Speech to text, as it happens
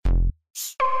He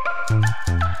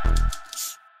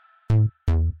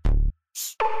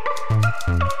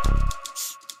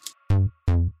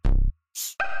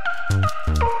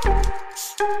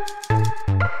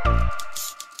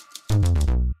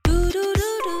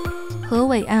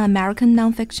Wei, an American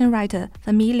nonfiction writer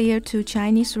familiar to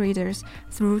Chinese readers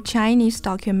through Chinese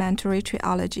Documentary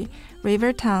Trilogy,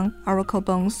 River Town, Oracle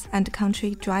Bones, and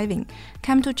Country Driving,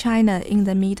 came to China in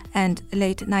the mid and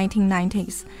late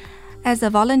 1990s. As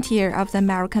a volunteer of the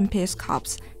American Peace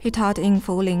Corps, he taught in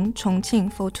Fuling,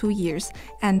 Chongqing for 2 years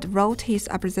and wrote his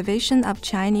observation of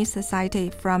Chinese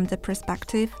society from the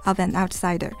perspective of an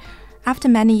outsider. After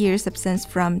many years' absence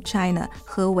from China,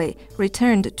 He Wei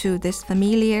returned to this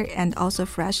familiar and also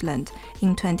fresh land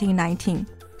in 2019.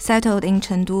 Settled in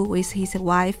Chengdu with his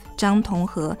wife, Zhang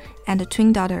Tonghe, and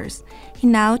twin daughters, he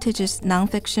now teaches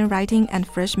nonfiction writing and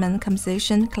freshman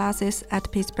composition classes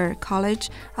at Pittsburg College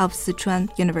of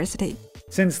Sichuan University.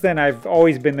 Since then, I've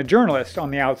always been the journalist on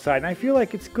the outside, and I feel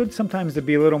like it's good sometimes to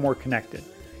be a little more connected,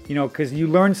 because you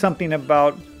learn something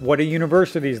about what a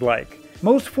university's like.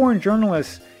 Most foreign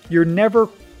journalists, you're never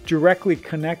directly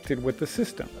connected with the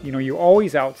system. You're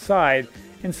always outside.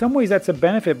 In some ways, that's a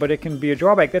benefit, but it can be a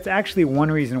drawback. That's actually one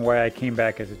reason why I came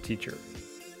back as a teacher.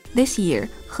 This year,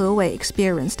 He Wei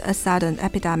experienced a sudden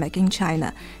epidemic in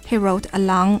China. He wrote a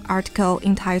long article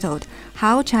entitled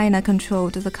How China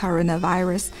Controlled the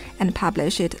Coronavirus and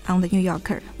published it on The New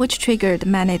Yorker, which triggered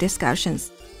many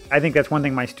discussions. I think that's one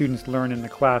thing my students learn in the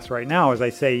class right now is I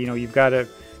say, you've got to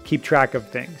keep track of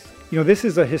things. This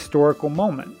is a historical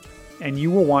moment, and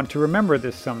you will want to remember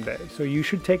this someday, so you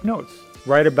should take notes.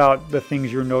 Write about the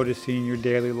things you're noticing in your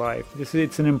daily life.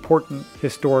 It's an important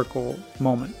historical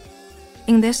moment.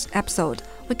 In this episode,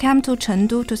 we came to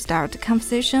Chengdu to start a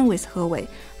conversation with He Wei.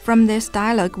 From this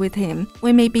dialogue with him,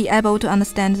 we may be able to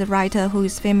understand the writer who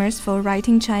is famous for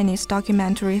writing Chinese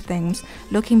documentary themes,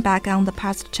 looking back on the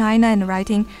past China and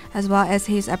writing, as well as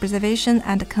his observation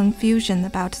and confusion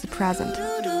about the present.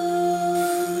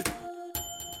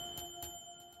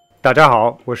 大家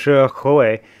好，我是何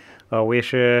伟，我也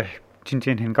是今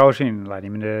天很高兴来你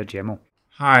们的节目。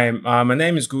Hi, my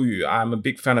name is Gu Yu. I'm a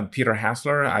big fan of Peter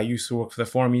Hessler. I used to work for the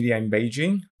foreign media in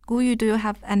Beijing. Gu Yu, do you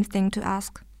have anything to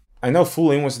ask? I know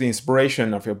Fuling was the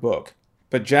inspiration of your book,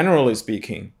 but generally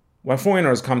speaking, when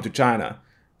foreigners come to China,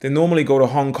 they normally go to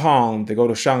Hong Kong, they go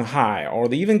to Shanghai, or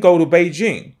they even go to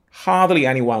Beijing. Hardly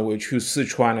anyone will choose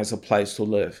Sichuan as a place to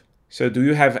live. So do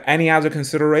you have any other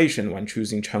consideration when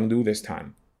choosing Chengdu this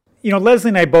time? Leslie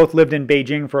and I both lived in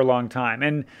Beijing for a long time,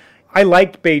 and I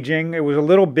liked Beijing. It was a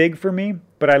little big for me,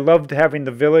 but I loved having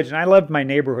the village, and I loved my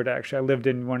neighborhood, actually. I lived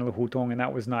in one of the hutong, and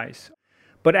that was nice.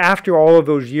 But after all of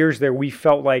those years there, we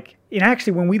felt like, and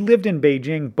actually when we lived in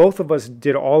Beijing, both of us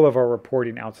did all of our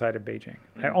reporting outside of Beijing.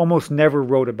 I almost never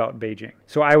wrote about Beijing.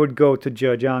 So I would go to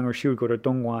Zhejiang, or she would go to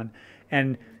Dongguan,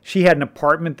 and she had an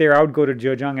apartment there. I would go to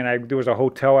Zhejiang, and there was a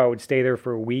hotel. I would stay there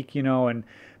for a week,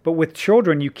 but with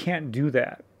children, you can't do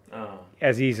that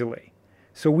as easily.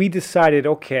 So we decided,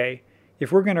 okay,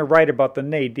 if we're going to write about the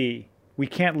Neidi, we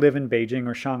can't live in Beijing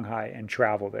or Shanghai and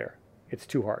travel there. It's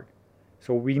too hard.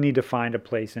 So we need to find a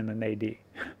place in the Neidi.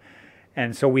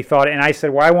 And so we thought, and I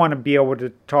said, well, I want to be able to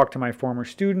talk to my former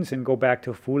students and go back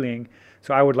to Fuling.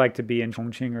 So I would like to be in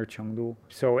Chongqing or Chengdu.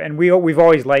 So, and we've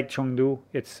always liked Chengdu.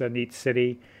 It's a neat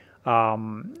city.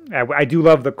 I do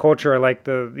love the culture. I like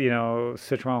the,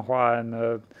 Sichuan Hua and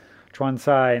the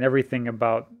Chuancai and everything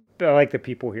about. I like the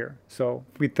people here. So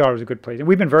we thought it was a good place. And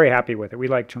we've been very happy with it. We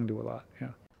like Chengdu a lot. Yeah.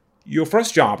 Your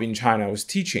first job in China was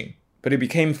teaching, but you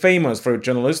became famous for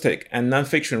journalistic and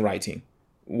nonfiction writing.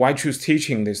 Why choose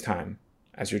teaching this time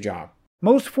as your job?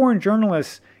 Most foreign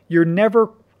journalists, you're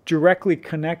never directly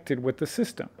connected with the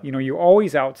system. You're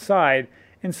always outside.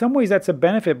 In some ways, that's a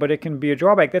benefit, but it can be a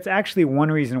drawback. That's actually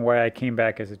one reason why I came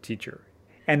back as a teacher.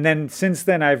 And then since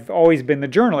then, I've always been the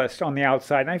journalist on the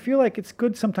outside. And I feel like it's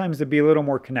good sometimes to be a little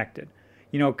more connected,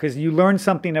 because you learn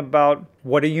something about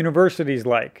what a university's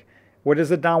like. What is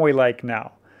the Danwei like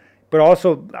now? But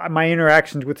also, my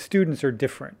interactions with students are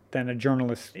different than a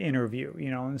journalist interview,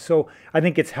 and so I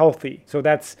think it's healthy. So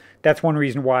that's one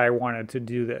reason why I wanted to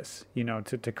do this,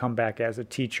 to come back as a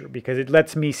teacher, because it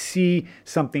lets me see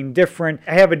something different.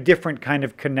 I have a different kind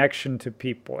of connection to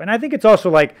people. And I think it's also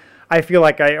like, I feel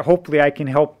like hopefully I can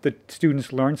help the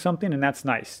students learn something, and that's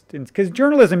nice. Because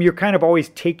journalism, you're kind of always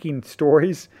taking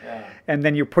stories, and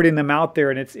then you're putting them out there,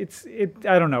 and it's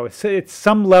I don't know, it's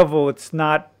some level, it's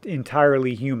not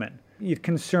entirely human. It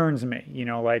concerns me,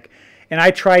 and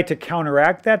I try to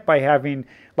counteract that by having,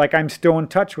 I'm still in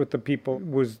touch with the people who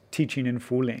was teaching in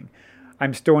Fuling.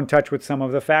 I'm still in touch with some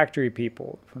of the factory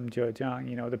people from Zhejiang,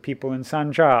 you know, the people in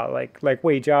Sancha, like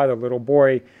Wei Jia, the little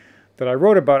boy that I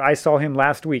wrote about. I saw him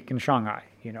last week in Shanghai,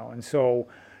 you know, and so,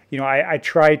 you know, I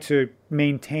try to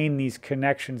maintain these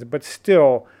connections, but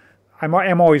still,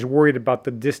 I'm always worried about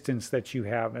the distance that you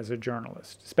have as a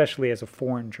journalist, especially as a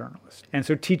foreign journalist. And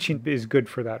so teaching is good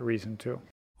for that reason too.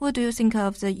 What do you think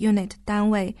of the unit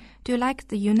Danwei? Do you like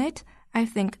the unit? I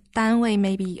think Danwei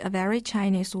may be a very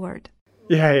Chinese word.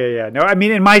 Yeah. No, I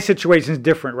mean, in my situation, it's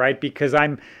different, right? Because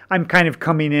I'm kind of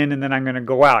coming in and then I'm going to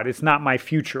go out. It's not my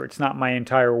future. It's not my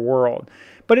entire world.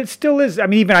 But it still is. I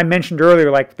mean, even I mentioned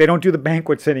earlier, like they don't do the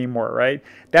banquets anymore, right?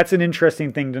 That's an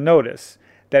interesting thing to notice.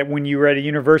 That when you were at a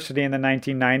university in the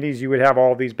 1990s, you would have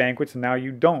all these banquets, and now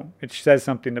you don't. It says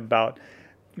something about,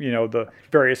 you know, the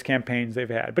various campaigns they've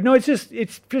had. But no, it's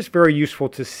just very useful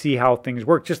to see how things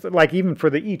work. Just like even for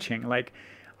the I Ching, like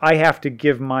I have to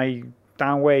give my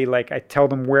Danwei, like I tell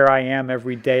them where I am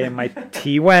every day and my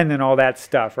Tiwen and all that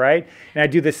stuff, right? And I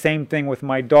do the same thing with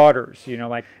my daughters, you know,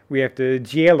 like we have to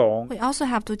Jielong. We also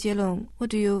have to Jielong. What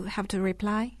do you have to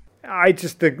reply?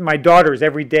 My daughters,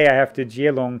 every day I have to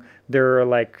Jielong their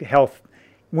like health.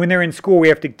 When they're in school, we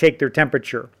have to take their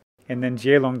temperature and then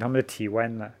Jielong 他们的体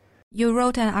温了. You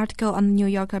wrote an article on the New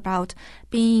Yorker about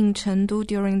being in Chengdu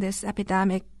during this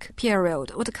epidemic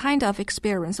period. What kind of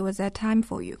experience was that time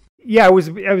for you? Yeah, it was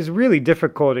a really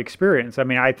difficult experience. I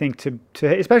mean, I think to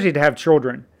especially to have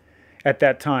children at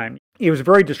that time, it was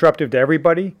very disruptive to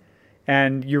everybody,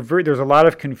 and there's a lot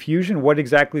of confusion. What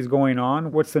exactly is going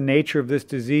on? What's the nature of this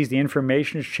disease? The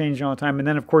information is changing all the time, and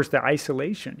then of course the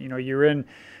isolation. You know,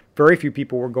 very few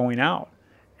people were going out,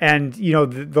 and you know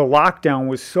the lockdown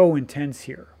was so intense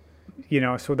here. You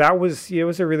know, so it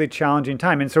was a really challenging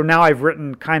time, and so now I've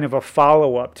written kind of a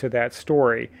follow-up to that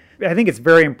story. I think it's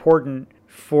very important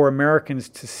for Americans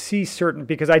to see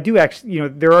because I do actually, you know,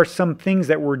 there are some things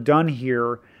that were done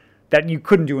here that you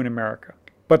couldn't do in America.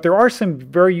 But there are some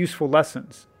very useful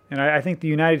lessons. And I think the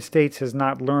United States has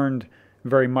not learned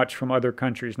very much from other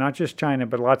countries, not just China,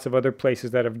 but lots of other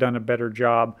places that have done a better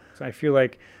job. So I feel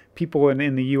like people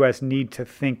in the U.S. need to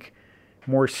think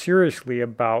more seriously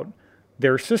about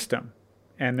their system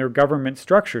and their government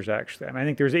structures, actually. I mean, I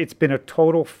think it's been a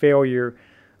total failure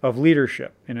of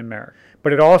leadership in America.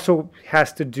 But it also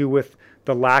has to do with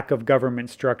the lack of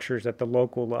government structures at the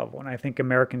local level. And I think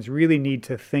Americans really need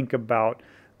to think about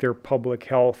their public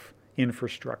health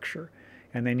infrastructure.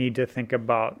 And they need to think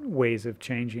about ways of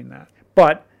changing that.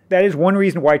 But that is one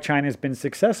reason why China has been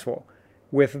successful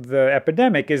with the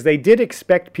epidemic, is they did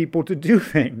expect people to do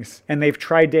things. And they've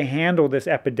tried to handle this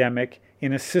epidemic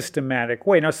in a systematic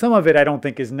way. Now, some of it I don't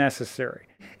think is necessary.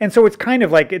 And so it's kind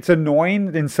of like, it's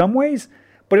annoying in some ways,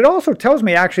 but it also tells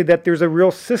me actually that there's a real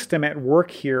system at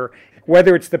work here,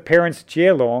 whether it's the parents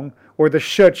Jielong or the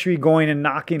Shechui going and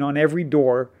knocking on every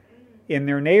door in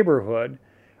their neighborhood,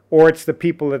 or it's the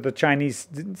people at the Chinese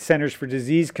Centers for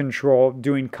Disease Control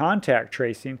doing contact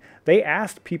tracing. They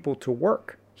asked people to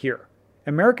work here.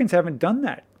 Americans haven't done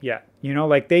that yet. You know,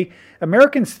 like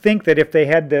Americans think that if they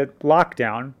had the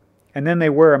lockdown and then they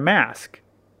wear a mask,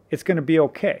 it's going to be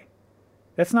okay.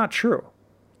 That's not true.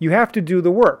 You have to do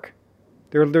the work.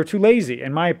 They're too lazy,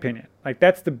 in my opinion. Like,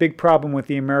 that's the big problem with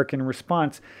the American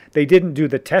response. They didn't do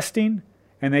the testing,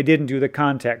 and they didn't do the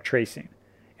contact tracing.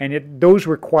 And those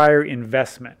require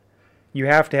investment. You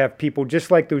have to have people,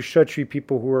 just like those Shechui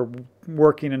people who are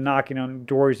working and knocking on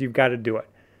doors, you've got to do it.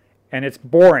 And it's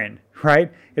boring,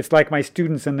 right? It's like my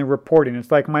students in the reporting.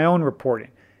 It's like my own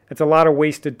reporting. It's a lot of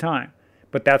wasted time.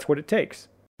 But that's what it takes.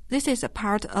 This is a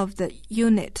part of the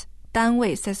unit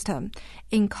Danwei system.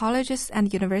 In colleges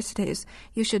and universities,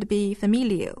 you should be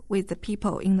familiar with the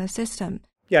people in the system.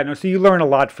 Yeah, no, so you learn a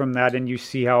lot from that, and you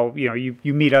see how, you know,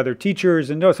 you meet other teachers.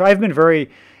 And so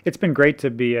it's been great to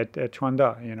be at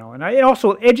Chuanda, you know. And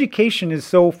also, education is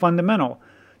so fundamental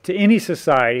to any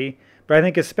society, but I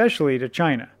think especially to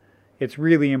China. It's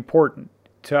really important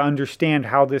to understand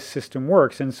how this system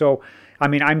works. And so, I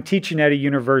mean, I'm teaching at a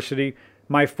university.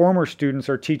 My former students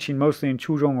are teaching mostly in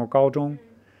Chuzhong or Gaozhong.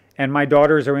 And my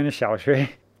daughters are in a xiaoshui.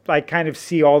 I kind of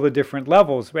see all the different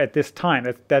levels at this time.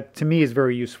 That to me is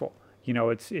very useful. You know,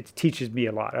 it teaches me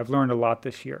a lot. I've learned a lot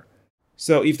this year.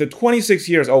 So if the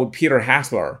 26-year-old Peter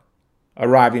Hessler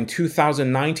arrived in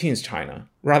 2019's China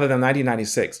rather than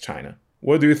 1996 China,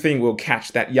 what do you think will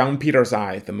catch that young Peter's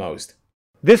eye the most?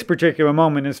 This particular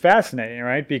moment is fascinating,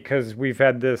 right? Because we've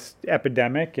had this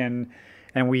epidemic and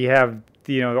we have,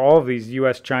 you know, all of these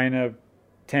U.S.-China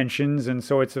tensions, and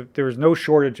so there's no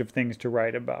shortage of things to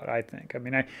write about, I think. I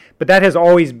mean, but that has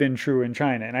always been true in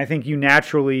China, and I think you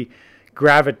naturally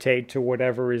gravitate to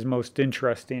whatever is most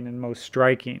interesting and most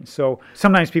striking. So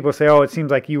sometimes people say, oh, it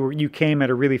seems like you came at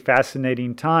a really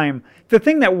fascinating time. The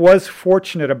thing that was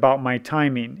fortunate about my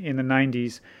timing in the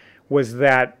 90s was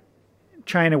that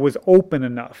China was open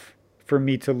enough for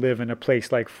me to live in a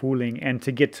place like Fuling and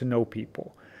to get to know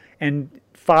people. And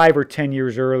 5 or 10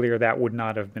 years earlier, that would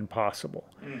not have been possible.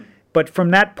 But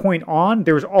from that point on,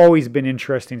 there's always been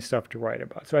interesting stuff to write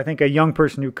about. So I think a young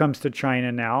person who comes to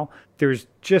China now, there's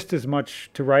just as much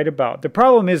to write about. The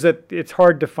problem is that it's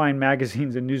hard to find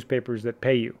magazines and newspapers that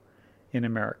pay you in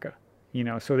America,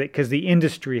 so that because the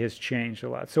industry has changed a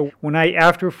lot. So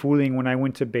after Fuling, when I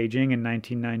went to Beijing in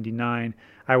 1999,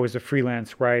 I was a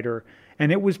freelance writer.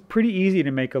 And it was pretty easy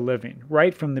to make a living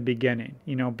right from the beginning,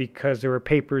 because there were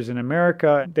papers in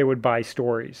America, they would buy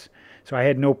stories. So I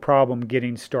had no problem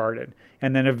getting started.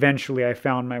 And then eventually I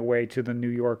found my way to the New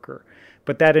Yorker.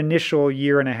 But that initial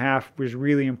year and a half was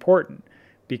really important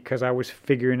because I was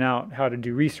figuring out how to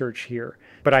do research here.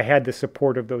 But I had the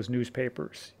support of those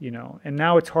newspapers, and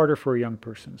now it's harder for a young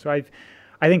person. So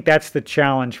I think that's the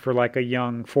challenge for like a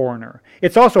young foreigner.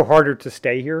 It's also harder to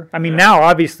stay here. I mean, now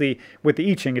obviously with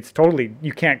the I Ching, it's totally,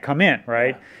 you can't come in,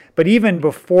 right? Yeah. But even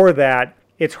before that,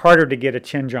 it's harder to get a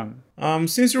Qianzheng.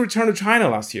 Since you returned to China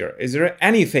last year, is there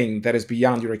anything that is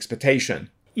beyond your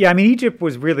expectation? Yeah, I mean, Egypt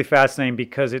was really fascinating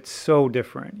because it's so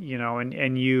different,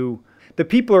 the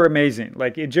people are amazing.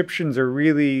 Like Egyptians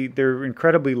they're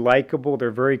incredibly likable. They're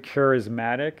very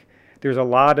charismatic. There's a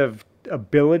lot of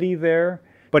ability there,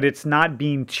 but it's not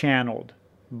being channeled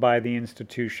by the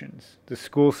institutions. The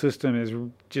school system is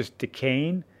just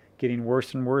decaying, getting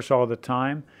worse and worse all the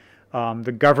time.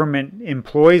 The government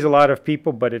employs a lot of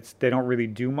people, but they don't really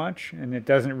do much, and it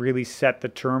doesn't really set the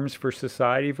terms for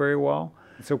society very well.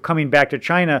 So coming back to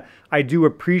China, I do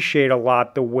appreciate a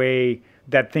lot the way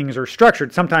that things are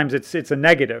structured. Sometimes it's a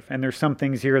negative, and there's some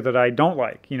things here that I don't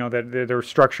like, that they're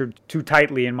structured too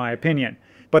tightly in my opinion.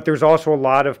 But there's also a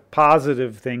lot of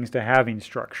positive things to having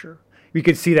structure. We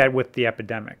could see that with the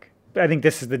epidemic. I think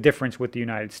this is the difference with the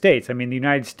United States. I mean, the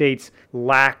United States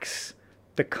lacks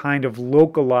the kind of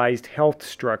localized health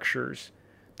structures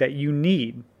that you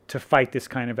need to fight this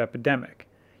kind of epidemic.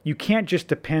 You can't just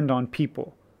depend on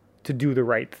people to do the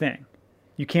right thing.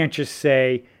 You can't just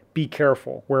say, be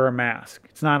careful, wear a mask.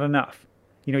 It's not enough.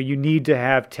 You need to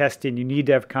have testing, you need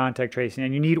to have contact tracing,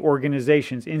 and you need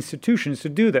organizations, institutions to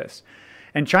do this.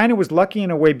 And China was lucky in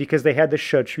a way because they had the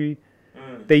Shechui.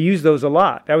 They used those a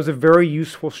lot. That was a very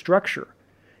useful structure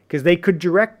because they could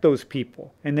direct those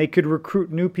people and they could recruit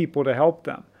new people to help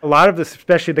them. A lot of this,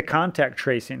 especially the contact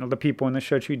tracing, the people in the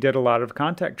Shechui did a lot of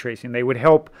contact tracing. They would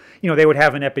help, they would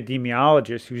have an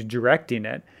epidemiologist who's directing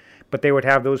it, but they would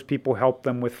have those people help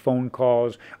them with phone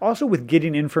calls, also with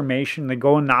getting information. They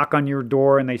go and knock on your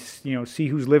door and they, see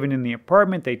who's living in the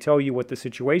apartment. They tell you what the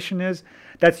situation is.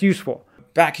 That's useful.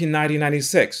 Back in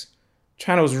 1996,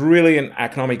 China was really an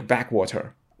economic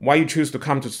backwater. Why you choose to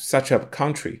come to such a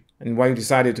country and why you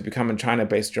decided to become a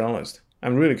China-based journalist?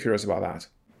 I'm really curious about that.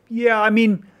 Yeah, I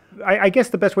mean, I guess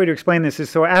the best way to explain this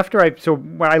is when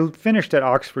I finished at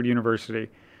Oxford University,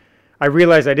 I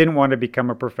realized I didn't want to become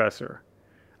a professor.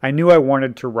 I knew I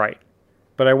wanted to write,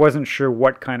 but I wasn't sure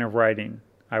what kind of writing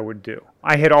I would do.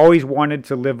 I had always wanted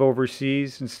to live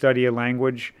overseas and study a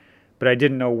language, but I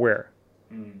didn't know where.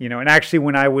 And actually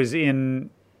when I was in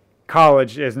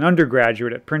college as an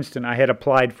undergraduate at Princeton, I had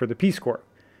applied for the Peace Corps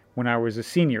when I was a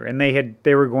senior, and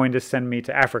they were going to send me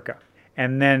to Africa.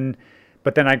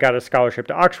 But then I got a scholarship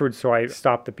to Oxford, so I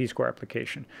stopped the Peace Corps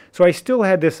application. So I still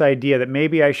had this idea that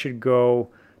maybe I should go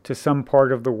to some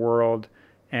part of the world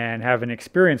and have an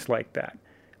experience like that.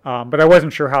 But I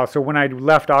wasn't sure how. So when I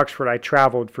left Oxford, I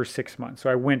traveled for 6 months. So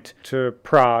I went to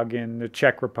Prague in the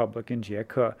Czech Republic in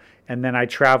Jieke, and then I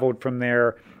traveled from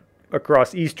there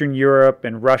across Eastern Europe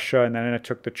and Russia, and then I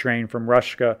took the train from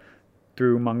Russia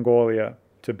through Mongolia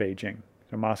to Beijing,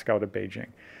 so Moscow to Beijing.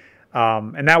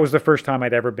 And that was the first time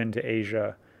I'd ever been to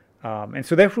Asia. And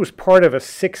so that was part of a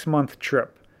 6-month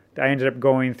trip. I ended up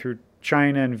going through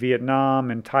China and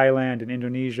Vietnam and Thailand and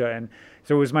Indonesia. And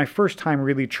so it was my first time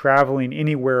really traveling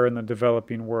anywhere in the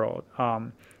developing world.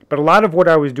 But a lot of what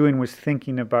I was doing was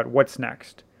thinking about what's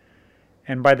next.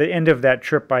 And by the end of that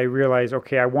trip, I realized,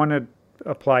 okay, I want to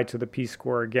apply to the Peace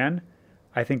Corps again.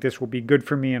 I think this will be good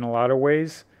for me in a lot of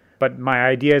ways. But my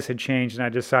ideas had changed, and I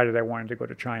decided I wanted to go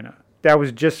to China. That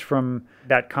was just from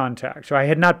that contact. So I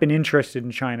had not been interested in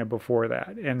China before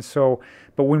that. And so,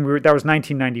 but that was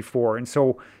 1994.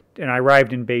 And I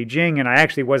arrived in Beijing, and I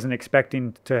actually wasn't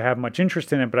expecting to have much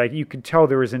interest in it, but you could tell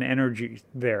there was an energy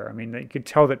there. I mean, you could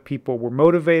tell that people were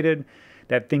motivated,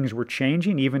 that things were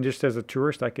changing. Even just as a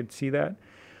tourist, I could see that.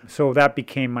 So that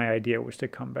became my idea, was to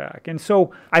come back. And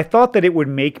so I thought that it would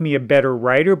make me a better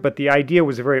writer, but the idea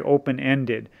was very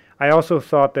open-ended. I also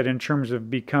thought that in terms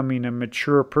of becoming a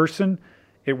mature person,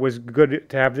 it was good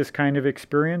to have this kind of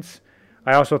experience.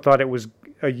 I also thought it was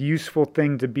a useful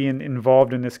thing to be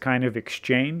involved in this kind of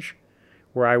exchange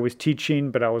where I was teaching,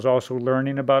 but I was also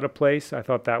learning about a place. I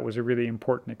thought that was a really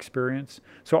important experience.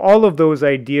 So all of those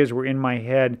ideas were in my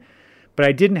head, but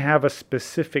I didn't have a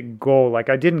specific goal. Like,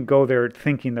 I didn't go there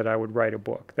thinking that I would write a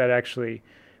book. That actually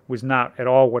was not at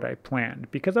all what I planned,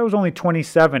 because I was only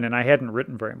 27 and I hadn't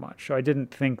written very much. So I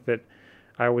didn't think that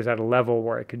I was at a level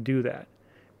where I could do that.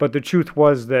 But the truth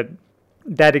was that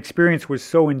that experience was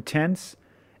so intense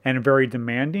and very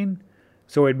demanding.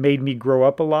 So it made me grow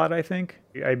up a lot, I think.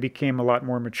 I became a lot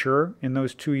more mature in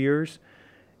those 2 years.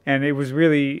 And it was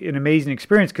really an amazing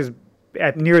experience, because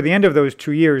near the end of those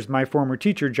 2 years, my former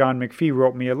teacher, John McPhee,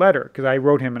 wrote me a letter, because I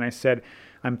wrote him and I said,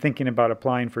 I'm thinking about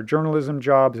applying for journalism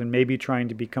jobs and maybe trying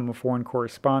to become a foreign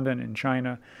correspondent in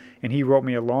China. And he wrote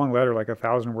me a long letter, like a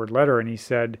 1,000-word letter, and he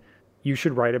said, you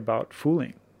should write about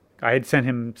Fuling. I had sent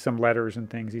him some letters and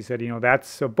things. He said,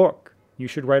 that's a book. You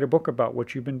should write a book about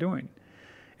what you've been doing.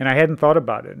 And I hadn't thought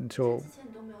about it until...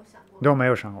 I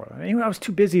was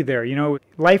too busy there.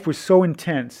 Life was so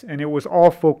intense, and it was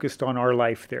all focused on our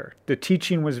life there. The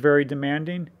teaching was very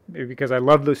demanding because I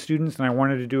loved those students and I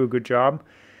wanted to do a good job.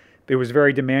 It was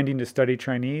very demanding to study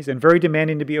Chinese and very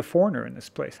demanding to be a foreigner in this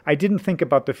place. I didn't think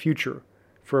about the future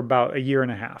for about a year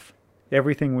and a half.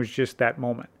 Everything was just that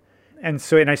moment. And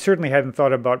I certainly hadn't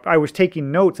thought about, I was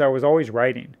taking notes, I was always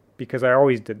writing, because I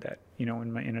always did that,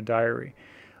 in a diary.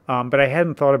 But I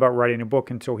hadn't thought about writing a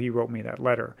book until he wrote me that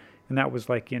letter. And that was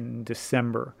like in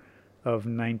December of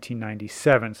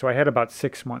 1997. So I had about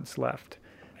 6 months left.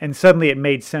 And suddenly it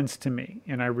made sense to me.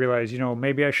 And I realized,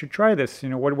 maybe I should try this.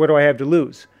 What do I have to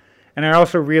lose? And I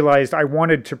also realized I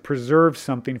wanted to preserve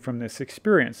something from this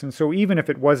experience. And so even if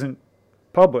it wasn't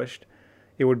published,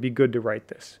 it would be good to write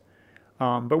this.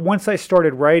 But once I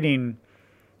started writing,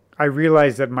 I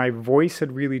realized that my voice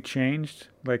had really changed,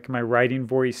 like my writing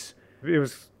voice. It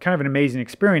was kind of an amazing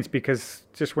experience, because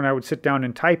just when I would sit down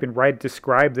and type and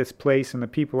describe this place and the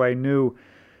people I knew,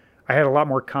 I had a lot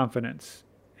more confidence.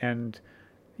 And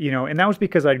that was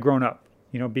because I'd grown up,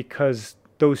 because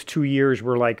those 2 years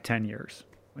were like 10 years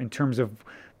in terms of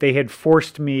they had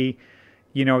forced me.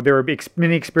 There were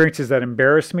many experiences that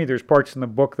embarrassed me. There's parts in the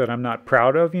book that I'm not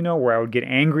proud of, where I would get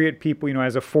angry at people.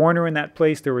 As a foreigner in that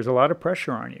place, there was a lot of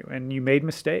pressure on you, and you made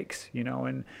mistakes,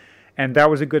 and that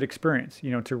was a good experience,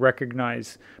 to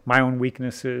recognize my own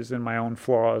weaknesses and my own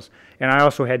flaws. And I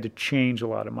also had to change a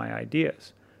lot of my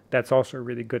ideas. That's also a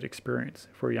really good experience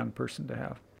for a young person to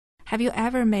have. Have you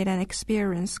ever made an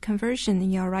experience conversion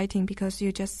in your writing? Because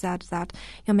you just said that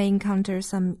you may encounter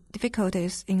some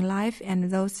difficulties in life and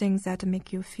those things that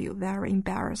make you feel very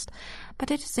embarrassed.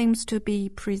 But it seems to be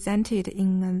presented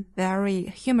in a very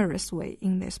humorous way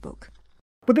in this book.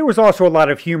 But there was also a lot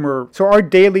of humor. So our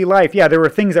daily life, there were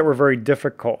things that were very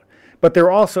difficult. But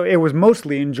it was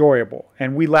mostly enjoyable,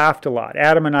 and we laughed a lot.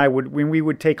 Adam and I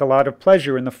would take a lot of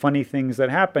pleasure in the funny things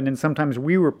that happened, and sometimes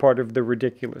we were part of the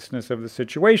ridiculousness of the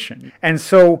situation. And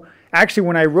so, actually,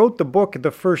 when I wrote the book,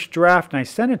 the first draft, and I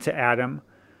sent it to Adam,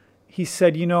 he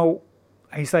said,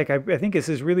 he's like, I think this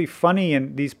is really funny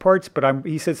in these parts, but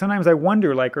he said, sometimes I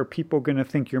wonder, are people going to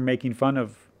think you're making fun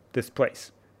of this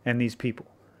place and these people?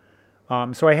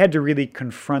 So I had to really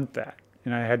confront that.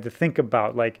 And I had to think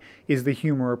about, is the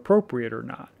humor appropriate or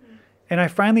not? And I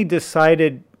finally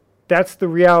decided that's the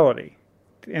reality.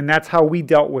 And that's how we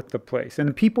dealt with the place. And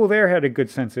the people there had a good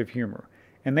sense of humor.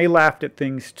 And they laughed at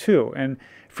things too. And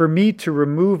for me to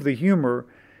remove the humor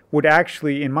would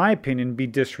actually, in my opinion, be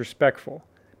disrespectful.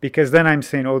 Because then I'm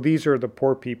saying, these are the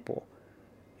poor people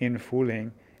in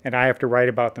Fuling. And I have to write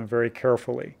about them very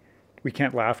carefully. We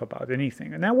can't laugh about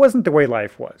anything. And that wasn't the way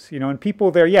life was. And people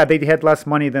there, they had less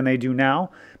money than they do now,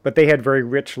 but they had very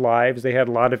rich lives. They had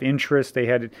a lot of interest. They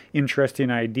had interesting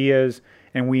ideas,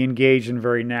 and we engaged in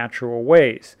very natural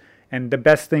ways. And the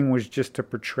best thing was just to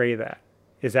portray that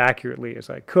as accurately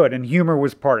as I could. And humor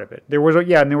was part of it.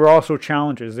 And there were also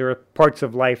challenges. There were parts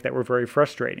of life that were very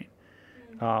frustrating.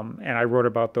 And I wrote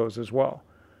about those as well.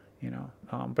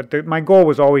 But my goal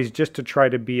was always just to try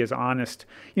to be as honest.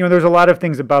 There's a lot of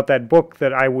things about that book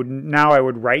that I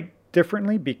would write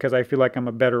differently, because I feel like I'm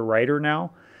a better writer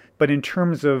now. But in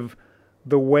terms of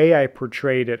the way I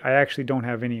portrayed it, I actually don't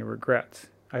have any regrets.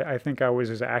 I think I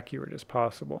was as accurate as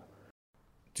possible.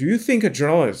 Do you think a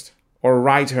journalist or a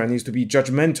writer needs to be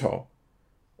judgmental,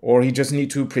 or he just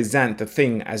needs to present the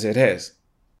thing as it is?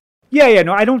 Yeah,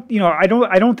 no, I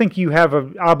don't think you have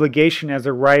an obligation as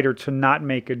a writer to not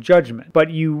make a judgment, but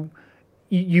you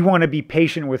want to be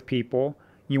patient with people,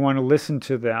 you want to listen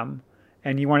to them,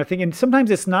 and you want to think, and sometimes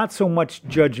it's not so much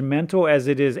judgmental as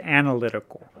it is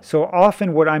analytical. So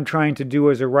often what I'm trying to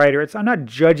do as a writer, I'm not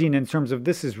judging in terms of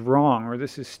this is wrong or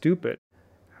this is stupid.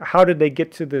 How did they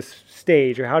get to this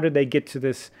stage, or how did they get to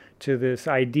this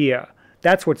idea?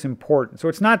 That's what's important. So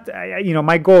it's not,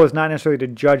 my goal is not necessarily to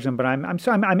judge them, but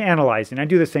I'm analyzing. I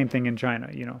do the same thing in China,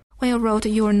 When you wrote,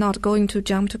 you are not going to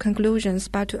jump to conclusions,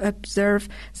 but to observe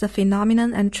the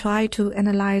phenomenon and try to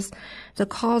analyze the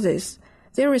causes.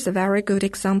 There is a very good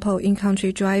example in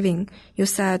Country Driving. You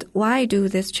said, why do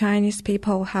these Chinese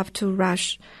people have to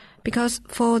rush? Because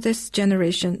for this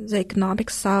generation, the economic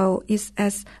soil is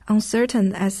as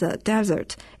uncertain as a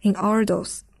desert in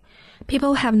Ordos.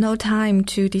 People have no time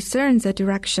to discern the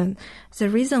direction. The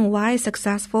reason why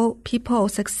successful people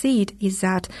succeed is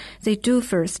that they do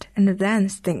first and then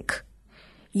think.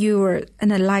 You are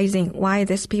analyzing why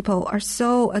these people are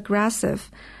so aggressive,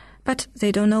 but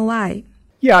they don't know why.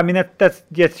 Yeah, I mean,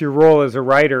 that's your role as a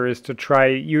writer, is to try,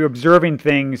 you're observing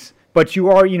things, but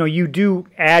you do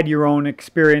add your own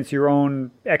experience, your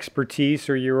own expertise,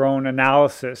 or your own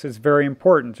analysis. It's very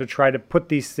important to try to put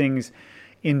these things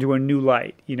into a new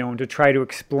light, and to try to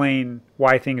explain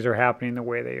why things are happening the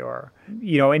way they are.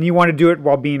 And you want to do it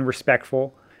while being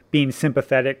respectful, being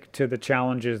sympathetic to the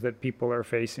challenges that people are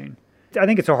facing. I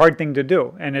think it's a hard thing to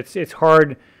do, and it's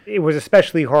hard. It was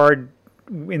especially hard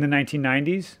in the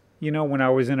 1990s, when I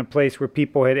was in a place where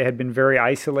people had been very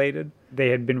isolated. They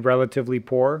had been relatively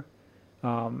poor.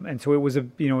 And so it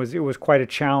was quite a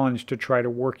challenge to try to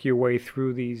work your way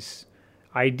through these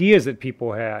ideas that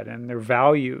people had and their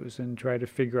values, and try to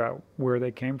figure out where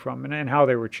they came from and how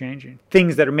they were changing.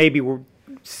 Things that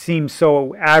seem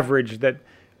so average that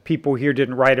people here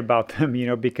didn't write about them,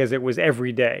 because it was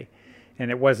every day and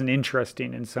it wasn't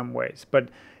interesting in some ways. But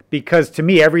because to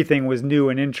me everything was new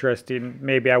and interesting,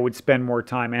 maybe I would spend more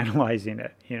time analyzing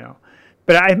it,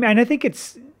 But I think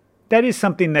that is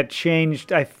something that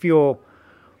changed. I think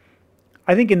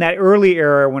in that early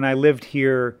era when I lived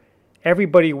here,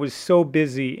 everybody was so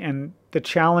busy and the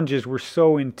challenges were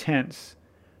so intense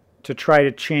to try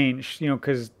to change,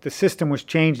 because the system was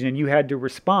changing and you had to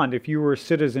respond. If you were a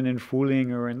citizen in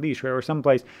Fuling or in Li Xueshun or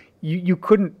someplace, you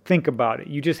couldn't think about it.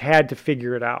 You just had to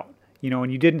figure it out,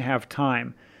 and you didn't have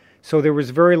time. So there was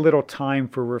very little time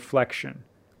for reflection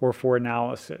or for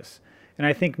analysis. And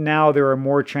I think now there are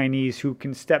more Chinese who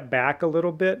can step back a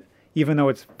little bit, even though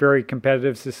it's a very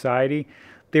competitive society.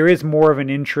 There is more of an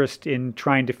interest in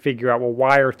trying to figure out, well,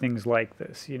 why are things like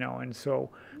this, and so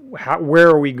where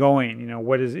are we going,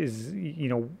 what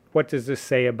what does this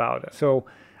say about us? So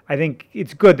I think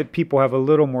it's good that people have a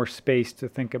little more space to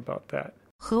think about that.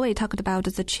 He Wei talked about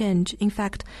the change. In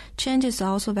fact, change is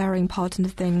also a very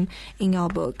important thing in your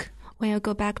book. When you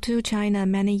go back to China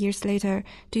many years later,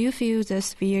 do you feel the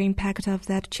severe impact of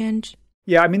that change?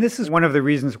 Yeah, I mean, this is one of the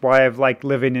reasons why I've liked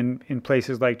living in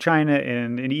places like China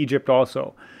and in Egypt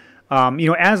also.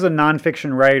 As a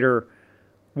nonfiction writer,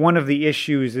 one of the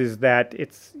issues is that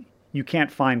you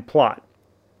can't find plot.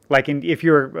 If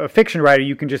you're a fiction writer,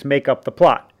 you can just make up the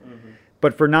plot. Mm-hmm.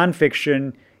 But for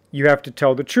nonfiction, you have to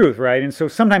tell the truth, right? And so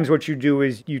sometimes what you do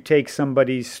is you take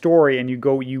somebody's story and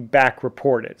you back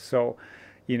report it. So,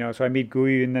 so I meet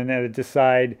Gui and then I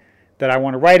decide that I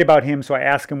want to write about him, so I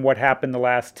ask him what happened the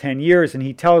last 10 years, and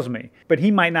he tells me. But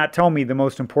he might not tell me the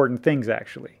most important things,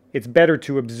 actually. It's better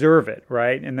to observe it,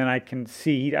 right? And then I can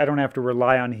see, I don't have to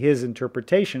rely on his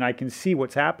interpretation. I can see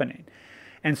what's happening.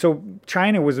 And so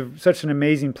China was such an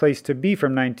amazing place to be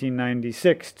from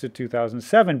 1996 to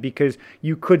 2007 because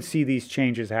you could see these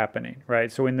changes happening,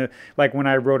 right? So when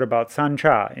I wrote about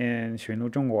Sancha in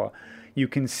Chengdu, Zhongguo, you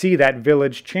can see that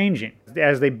village changing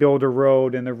as they build a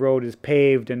road and the road is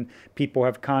paved and people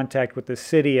have contact with the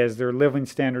city as their living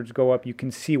standards go up. You can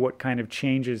see what kind of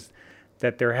changes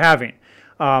that they're having.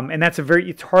 And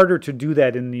it's harder to do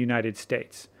that in the United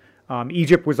States.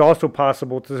 Egypt was also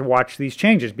possible to watch these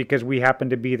changes because we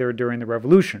happened to be there during the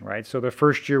revolution, right? So the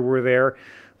first year we're there,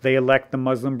 they elect the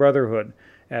Muslim Brotherhood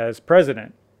as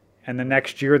president. And the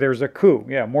next year there's a coup,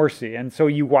 Morsi. And so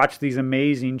you watch these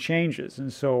amazing changes.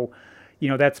 And so,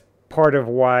 that's part of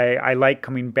why I like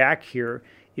coming back here,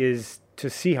 is to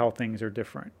see how things are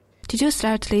different. Did you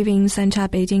start living in Sancha,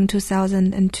 Beijing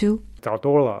 2002? 早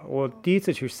多了，我第一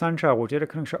次去三岔，我觉得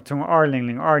可能是从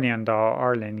2002年到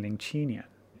2007年，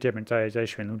这边在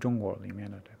选读中国里面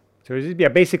的。So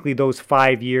basically those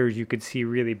 5 years you could see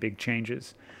really big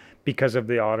changes because of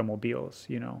the automobiles,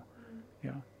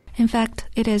 Yeah. In fact,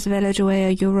 it is village where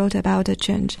you wrote about the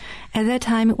change. At that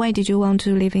time, why did you want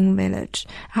to live in village?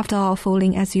 After all,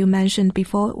 Fuling, as you mentioned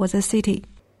before, was a city.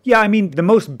 Yeah, I mean, the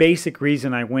most basic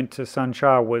reason I went to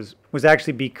Sansha was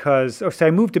actually because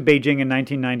I moved to Beijing in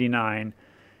 1999.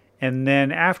 And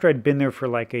then after I'd been there for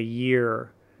like a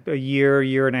year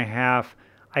and a half,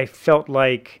 I felt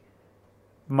like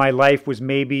my life was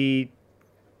maybe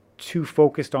too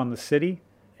focused on the city,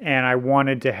 and I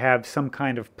wanted to have some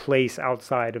kind of place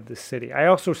outside of the city. I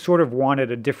also sort of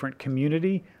wanted a different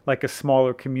community, like a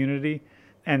smaller community.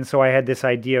 And so I had this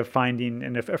idea of finding,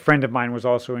 and a friend of mine was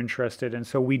also interested, and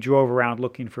so we drove around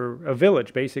looking for a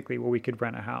village, basically, where we could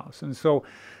rent a house. And so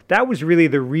that was really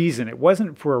the reason. It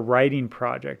wasn't for a writing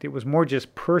project. It was more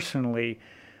just personally,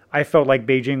 I felt like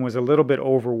Beijing was a little bit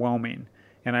overwhelming,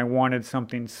 and I wanted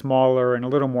something smaller and a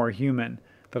little more human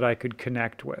that I could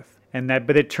connect with.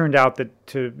 But it turned out that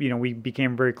we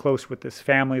became very close with this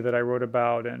family that I wrote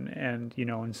about,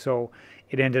 and so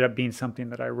it ended up being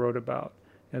something that I wrote about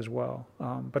as well.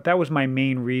 But that was my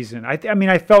main reason.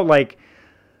 I felt like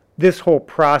this whole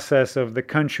process of the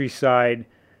countryside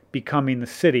becoming the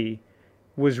city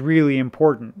was really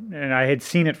important. And I had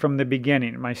seen it from the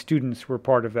beginning. My students were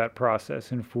part of that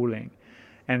process in Fuling.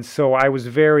 And so I was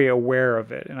very aware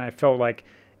of it. And I felt like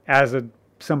as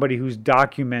somebody who's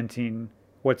documenting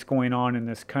what's going on in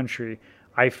this country,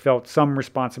 I felt some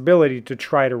responsibility to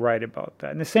try to write about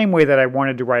that. In the same way that I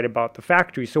wanted to write about the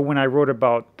factory. So when I wrote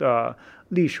about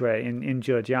Li Xueshun in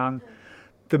Zhejiang,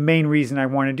 the main reason I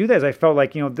wanted to do that is I felt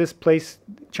like, this place,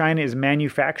 China, is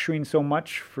manufacturing so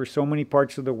much for so many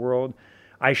parts of the world.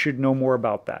 I should know more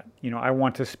about that. I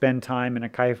want to spend time in a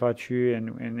Kaifa-chu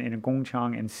and in a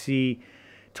Gongchang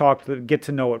and get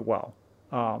to know it well.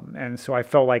 And so I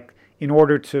felt like in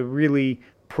order to really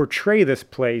portray this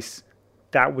place,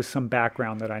 that was some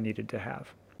background that I needed to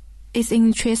have. It's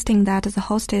interesting that the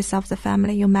hostess of the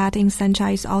family you met in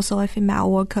Sansha is also a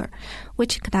female worker,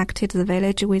 which connected the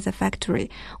village with the factory.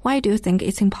 Why do you think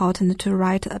it's important to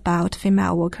write about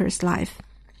female workers' life?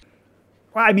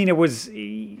 Well, it was,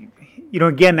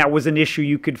 again, that was an issue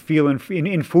you could feel in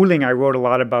Fuling. I wrote a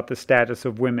lot about the status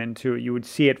of women, too. You would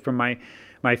see it from my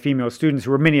female students,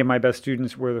 many of my best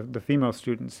students were the female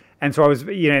students. And so I was,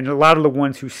 and a lot of the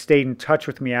ones who stayed in touch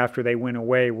with me after they went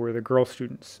away were the girl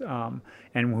students,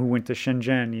 and who went to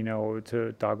Shenzhen,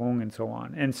 to Dagong and so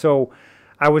on. And so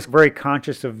I was very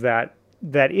conscious of that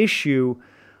issue.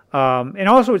 And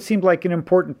also it seemed like an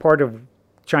important part of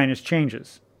China's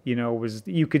changes, was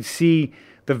you could see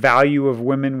the value of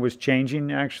women was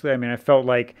changing, actually. I felt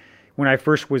like when I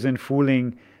first was in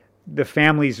Fuling, the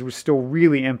families were still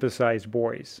really emphasized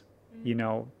boys,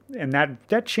 and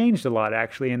that changed a lot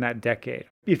actually in that decade.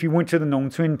 If you went to the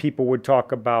Nongcun, people would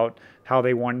talk about how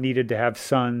they needed to have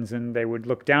sons, and they would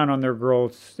look down on their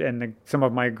girls, and some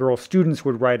of my girl students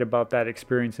would write about that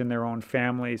experience in their own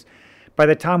families. By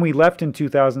the time we left in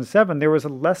 2007, there was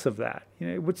less of that.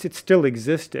 It still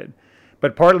existed,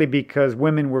 but partly because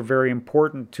women were very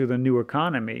important to the new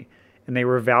economy, and they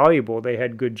were valuable. They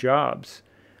had good jobs.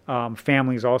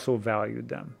 Families also valued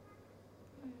them.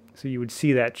 So you would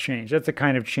see that change. That's a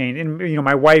kind of change. And,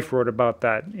 my wife wrote about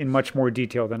that in much more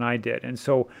detail than I did. And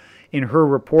so in her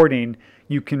reporting,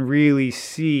 you can really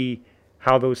see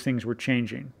how those things were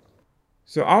changing.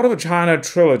 So out of the China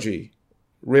Trilogy,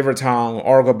 River Town,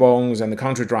 Orga Bones, and the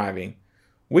Country Driving,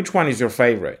 which one is your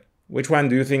favorite? Which one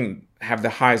do you think have the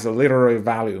highest literary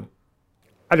value?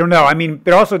 I don't know.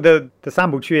 But also the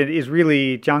Sanbuqu is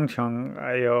really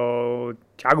Jiangcheng,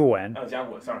 甲骨文,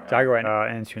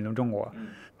 and 全中国.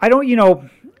 I don't,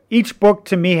 each book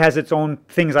to me has its own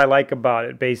things I like about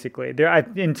it, basically.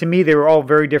 And to me, they were all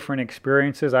very different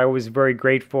experiences. I was very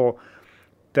grateful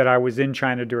that I was in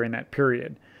China during that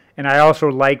period. And I also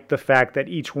liked the fact that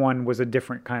each one was a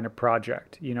different kind of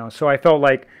project, So I felt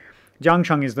like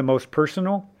Jiangcheng is the most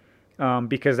personal,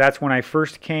 because that's when I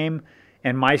first came.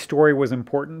 And my story was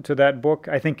important to that book.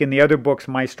 I think in the other books,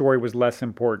 my story was less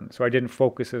important, so I didn't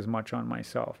focus as much on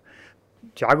myself.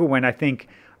 Jiaguwen, I think,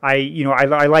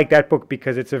 I like that book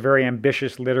because it's a very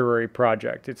ambitious literary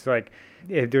project. It's like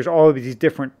there's all of these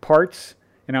different parts,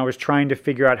 and I was trying to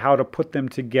figure out how to put them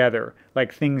together,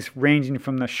 like things ranging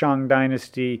from the Shang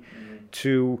Dynasty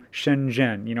to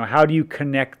Shenzhen. How do you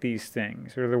connect these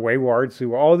things, or the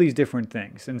Weibo, all these different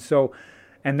things,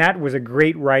 and that was a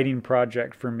great writing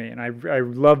project for me, and I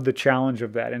loved the challenge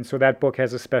of that. And so that book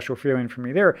has a special feeling for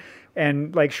me there.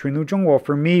 And like 水陆中国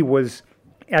for me was,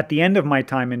 at the end of my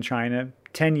time in China,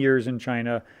 10 years in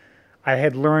China, I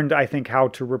had learned, I think, how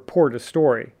to report a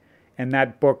story. And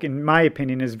that book, in my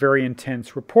opinion, is very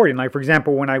intense reporting. Like, for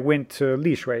example, when I went to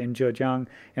Li Xueshun in Zhejiang,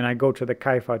 and I go to the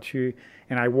Kaifa Qu,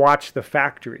 and I watch the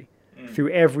factory through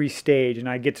every stage, and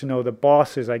I get to know the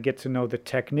bosses, I get to know the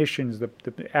technicians, the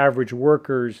average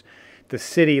workers, the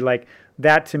city. Like,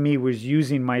 that to me was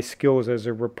using my skills as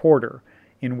a reporter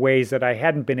in ways that I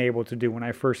hadn't been able to do when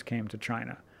I first came to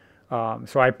China.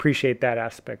 So I appreciate that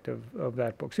aspect of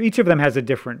that book. So each of them has a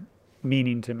different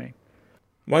meaning to me.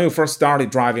 When you first started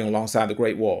driving alongside the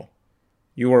Great Wall,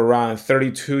 you were around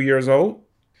 32 years old?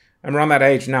 I'm around that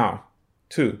age now,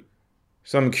 too.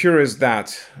 So I'm curious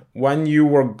that when you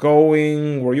were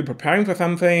going, were you preparing for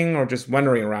something or just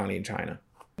wandering around in China?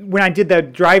 When I did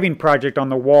that driving project on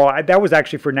the wall, that was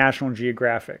actually for National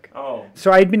Geographic. Oh.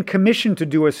 So I had been commissioned to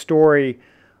do a story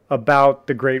about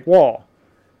the Great Wall,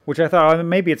 which I thought, oh,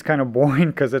 maybe it's kind of boring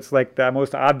because it's like the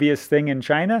most obvious thing in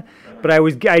China. But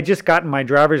I just gotten my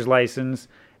driver's license,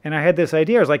 and I had this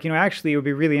idea. I was like, actually it would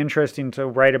be really interesting to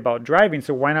write about driving,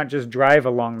 so why not just drive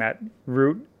along that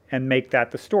route and make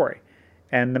that the story?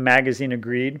 And the magazine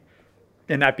agreed,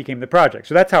 and that became the project.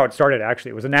 So that's how it started,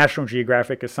 actually. It was a National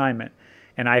Geographic assignment,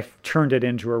 and I turned it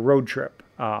into a road trip.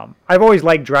 I've always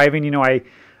liked driving.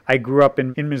 I grew up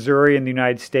in Missouri in the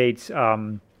United States,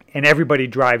 and everybody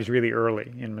drives really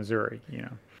early in Missouri,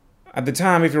 At the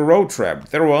time of your road trip,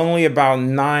 there were only about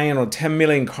 9 or 10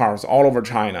 million cars all over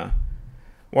China.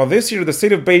 Well, this year, the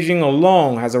city of Beijing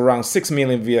alone has around 6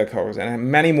 million vehicles and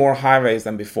many more highways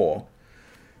than before.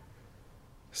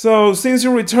 So, since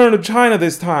you returned to China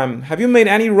this time, have you made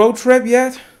any road trip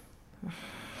yet?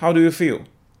 How do you feel?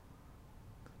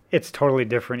 It's totally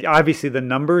different. Obviously, the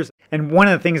numbers. And one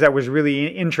of the things that was really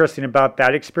interesting about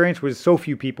that experience was so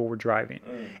few people were driving.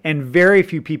 And very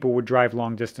few people would drive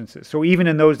long distances. So even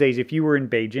in those days, if you were in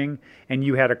Beijing and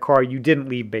you had a car, you didn't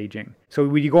leave Beijing. So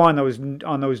when you go on those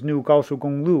new Gaosu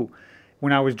Gonglu,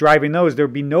 when I was driving those, there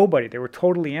would be nobody. They were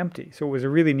totally empty. So it was a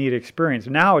really neat experience.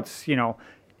 Now it's,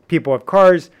 people have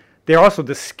cars.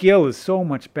 The skill is so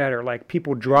much better. Like,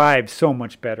 people drive so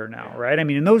much better now, right? I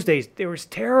mean, in those days, it was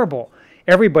terrible.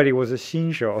 Everybody was a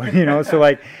xinsho, so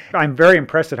like, I'm very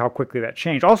impressed at how quickly that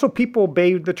changed. Also, people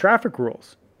obeyed the traffic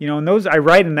rules. And those, I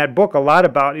write in that book a lot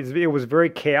about, it was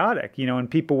very chaotic, and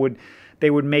people would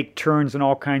make turns in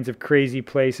all kinds of crazy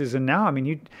places. And now,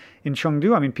 in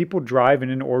Chengdu, people drive in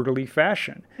an orderly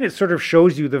fashion. It sort of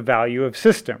shows you the value of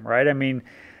system, right?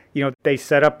 They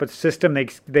set up a system,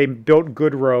 they built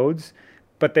good roads,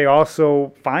 but they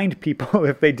also fined people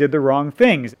if they did the wrong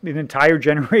things. An entire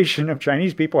generation of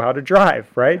Chinese people how to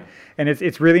drive, right? And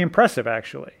it's really impressive,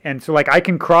 actually. And so, like, I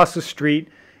can cross the street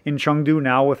in Chengdu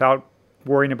now without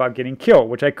worrying about getting killed,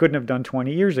 which I couldn't have done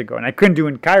 20 years ago. And I couldn't do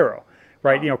in Cairo,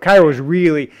 right? Cairo is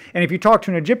really, and if you talk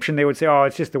to an Egyptian, they would say, oh,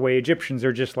 it's just the way Egyptians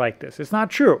are just like this. It's not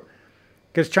true,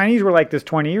 because Chinese were like this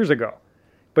 20 years ago.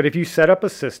 But if you set up a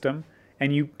system,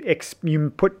 and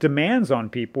you put demands on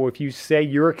people, if you say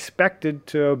you're expected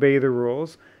to obey the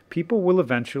rules, people will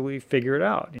eventually figure it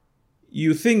out.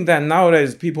 You think that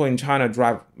nowadays people in China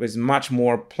drive with much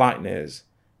more politeness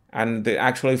and they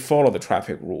actually follow the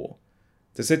traffic rule.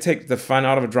 Does it take the fun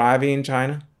out of driving in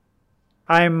China?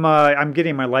 I'm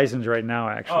getting my license right now,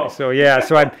 actually. Oh.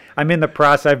 So I'm in the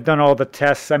process. I've done all the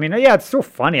tests. It's so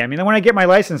funny. When I get my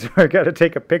license, I got to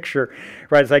take a picture,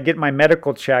 right? So I get my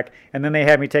medical check, and then they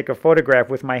have me take a photograph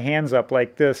with my hands up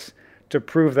like this to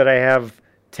prove that I have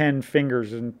 10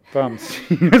 fingers and thumbs.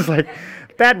 It's like,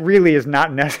 that really is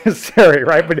not necessary,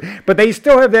 right? But they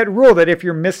still have that rule that if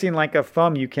you're missing like a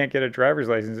thumb, you can't get a driver's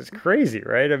license. It's crazy,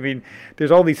 right?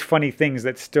 There's all these funny things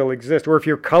that still exist. Or if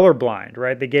you're colorblind,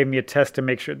 right? They gave me a test to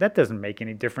make sure. That doesn't make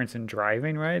any difference in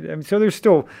driving, right? So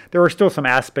there are still some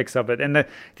aspects of it. And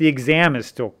the exam is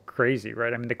still crazy,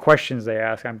 right? The questions they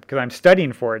ask, because I'm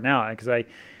studying for it now, because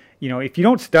if you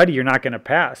don't study, you're not going to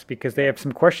pass, because they have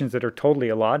some questions that are totally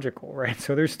illogical, right?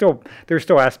 So there's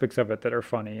still aspects of it that are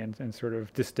funny and sort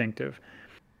of distinctive.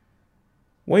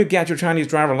 When you get your Chinese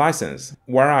driver license,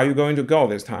 where are you going to go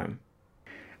this time?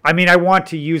 I want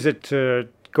to use it to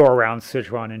go around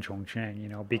Sichuan and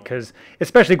Chongqing, because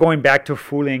especially going back to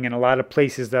Fuling and a lot of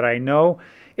places that I know,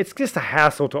 it's just a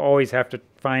hassle to always have to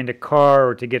find a car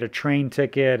or to get a train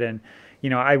ticket. And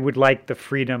I would like the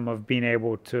freedom of being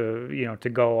able to, to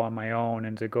go on my own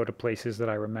and to go to places that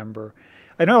I remember.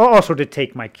 And also to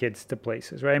take my kids to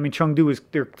places, right? Chengdu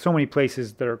there are so many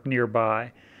places that are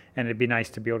nearby, and it'd be nice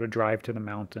to be able to drive to the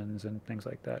mountains and things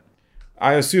like that.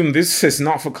 I assume this is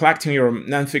not for collecting your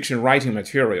nonfiction writing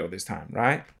material this time,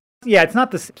 right? Yeah, it's not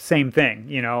the same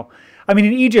thing, in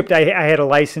Egypt, I had a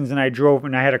license and I drove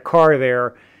and I had a car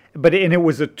there. But it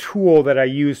was a tool that I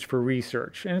used for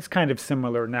research, and it's kind of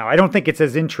similar now. I don't think it's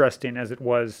as interesting as it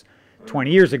was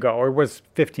 20 years ago, or it was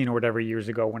 15 or whatever years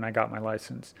ago when I got my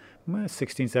license.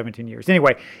 16, 17 years.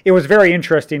 Anyway, it was very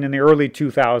interesting in the early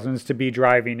 2000s to be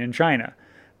driving in China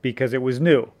because it was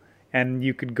new. And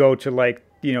you could go to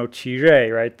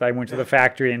Qirui, right? I went to the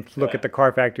factory and look at the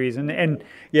car factories and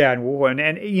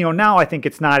now I think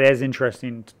it's not as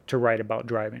interesting to write about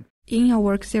driving. In your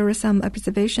work, there are some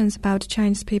observations about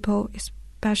Chinese people,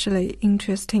 especially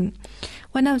interesting.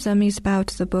 One of them is about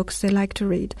the books they like to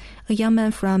read. A young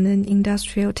man from an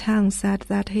industrial town said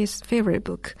that his favorite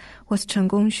book was Chen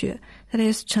Gongxue. That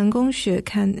is, Chen Gongxue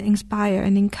can inspire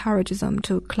and encourage them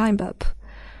to climb up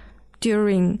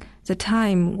during the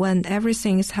time when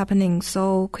everything is happening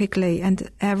so quickly and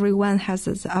everyone has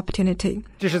the opportunity.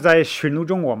 这是在寻路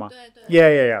中国吗?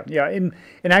 Yeah. And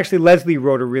actually Leslie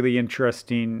wrote a really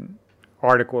interesting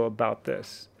article about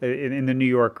this in the New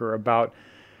Yorker about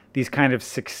these kind of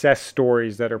success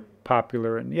stories that are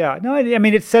popular. And I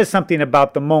mean, it says something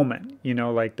about the moment,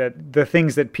 like that the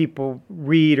things that people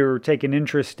read or take an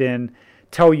interest in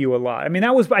tell you a lot. I mean,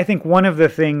 that was, I think, one of the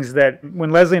things that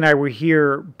when Leslie and I were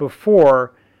here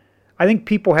before, I think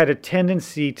people had a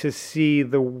tendency to see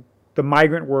the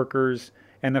migrant workers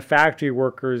and the factory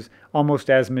workers almost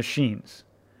as machines.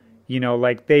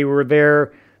 Like they were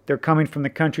there, they're coming from the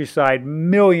countryside,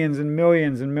 millions and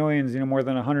millions and millions, more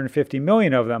than 150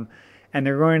 million of them, and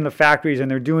they're going to the factories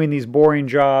and they're doing these boring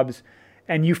jobs,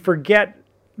 and you forget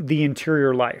the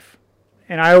interior life.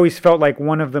 And I always felt like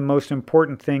one of the most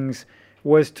important things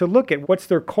was to look at what's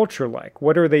their culture like.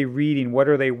 What are they reading? What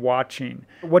are they watching?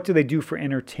 What do they do for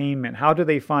entertainment? How do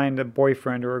they find a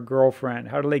boyfriend or a girlfriend?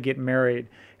 How do they get married?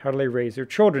 How do they raise their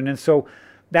children? And so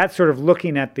that sort of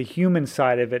looking at the human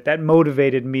side of it, that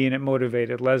motivated me and it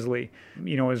motivated Leslie,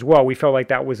 as well. We felt like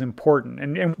that was important.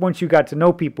 And once you got to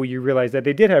know people, you realized that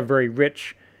they did have very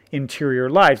rich interior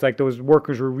lives. Like those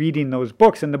workers were reading those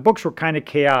books, and the books were kind of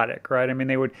chaotic, right? I mean,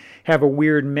 they would have a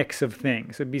weird mix of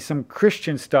things. It'd be some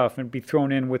Christian stuff and be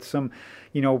thrown in with some,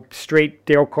 straight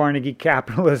Dale Carnegie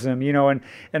capitalism, and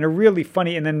a really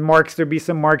funny, and then there'd be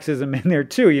some Marxism in there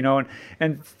too,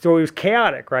 and so it was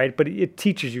chaotic, right? But it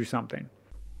teaches you something.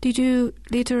 Did you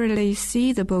literally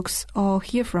see the books or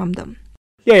hear from them?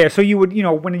 Yeah. So you would,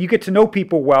 when you get to know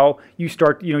people well, you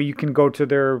start, you can go to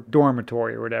their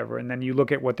dormitory or whatever, and then you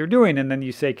look at what they're doing, and then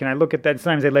you say, can I look at that?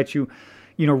 Sometimes they let you,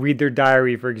 read their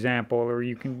diary, for example, or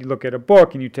you can look at a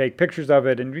book and you take pictures of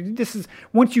it. And this is,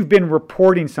 once you've been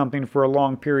reporting something for a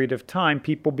long period of time,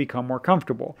 people become more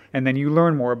comfortable, and then you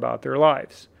learn more about their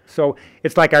lives. So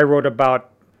it's like I wrote about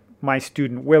my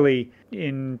student Willie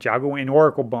in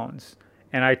Oracle Bones.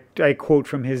 And I quote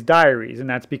from his diaries, and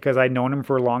that's because I'd known him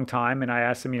for a long time. And I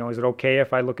asked him, is it okay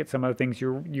if I look at some of the things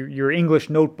your English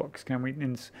notebooks? Can we?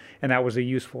 And that was a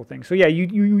useful thing. So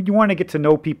you want to get to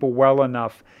know people well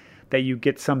enough that you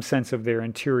get some sense of their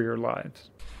interior lives.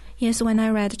 Yes, when I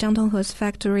read Zhang Tonghe's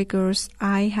Factory Girls,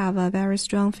 I have a very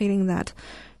strong feeling that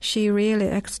she really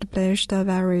established a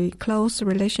very close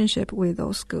relationship with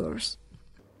those girls.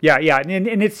 Yeah,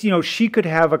 and it's, she could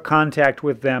have a contact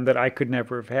with them that I could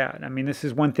never have had. I mean, this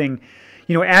is one thing,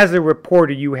 as a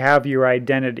reporter, you have your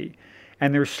identity,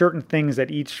 and there's certain things that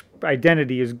each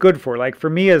identity is good for. Like for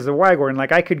me as a Weigoran,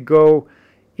 like I could go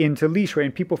into Li Xueshun,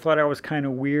 and people thought I was kind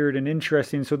of weird and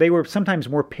interesting, so they were sometimes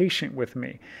more patient with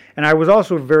me. And I was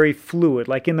also very fluid.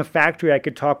 Like in the factory, I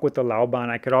could talk with the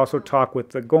Laoban, I could also talk with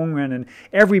the Gongren, and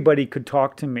everybody could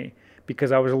talk to me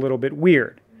because I was a little bit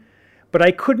weird. But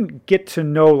I couldn't get to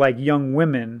know like young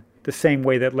women the same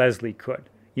way that Leslie could,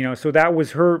 so that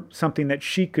was something that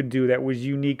she could do that was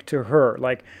unique to her.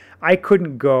 Like I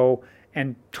couldn't go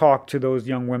and talk to those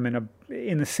young women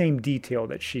in the same detail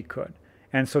that she could.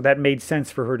 And so that made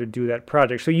sense for her to do that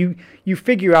project. So you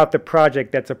figure out the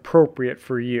project that's appropriate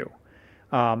for you.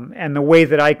 And the way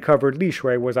that I covered Li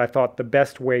Shui was, I thought, the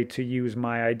best way to use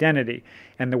my identity.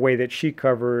 And the way that she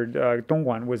covered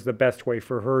Dongguan was the best way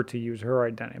for her to use her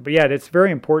identity. But yeah, it's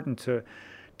very important to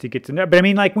get to know. But I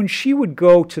mean, like when she would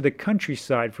go to the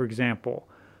countryside, for example,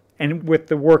 and with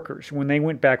the workers, when they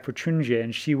went back for Chunjie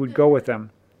and she would go with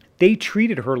them, they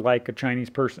treated her like a Chinese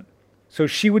person. So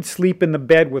she would sleep in the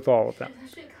bed with all of them.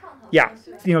 Yeah,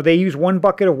 they use one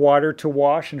bucket of water to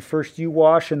wash, and first you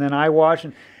wash and then I wash,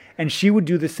 and she would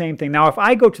do the same thing. Now, if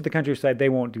I go to the countryside, they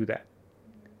won't do that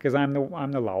because I'm the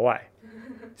Laowai.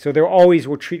 So they always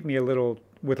will treat me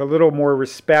with a little more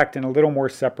respect and a little more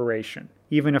separation,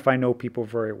 even if I know people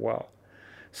very well.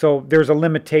 So there's a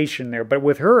limitation there. But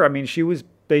with her, I mean, she was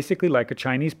basically like a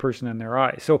Chinese person in their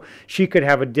eyes. So she could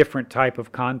have a different type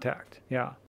of contact.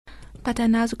 Yeah. But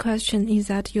another question is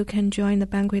that you can join the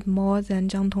banquet more than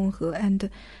Zhang Tonghe, and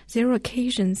there are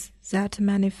occasions that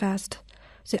manifest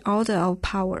the order of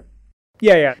power.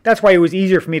 Yeah, yeah. That's why it was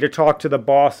easier for me to talk to the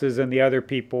bosses and the other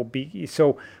people.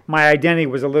 So my identity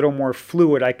was a little more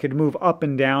fluid. I could move up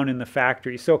and down in the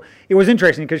factory. So it was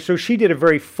interesting because she did a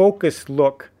very focused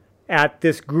look at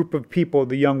this group of people,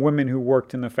 the young women who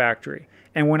worked in the factory.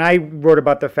 And when I wrote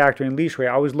about the factory in Li Xueshun,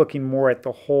 I was looking more at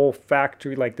the whole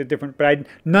factory, like the different, but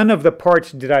none of the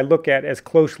parts did I look at as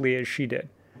closely as she did.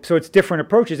 So it's different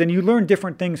approaches, and you learn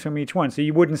different things from each one. So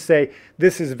you wouldn't say,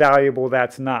 this is valuable,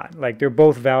 that's not. Like, they're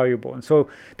both valuable. And so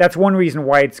that's one reason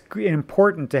why it's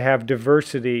important to have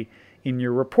diversity in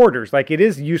your reporters. Like, it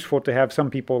is useful to have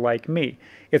some people like me.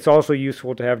 It's also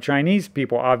useful to have Chinese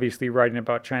people, obviously, writing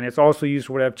about China. It's also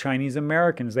useful to have Chinese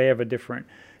Americans. They have a different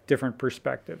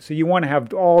perspective. So you want to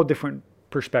have all different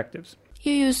perspectives.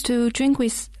 You used to drink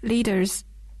with leaders,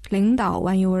 领导,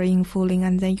 when you were in Fuling,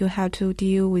 and then you had to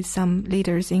deal with some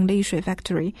leaders in Li Shui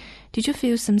factory. Did you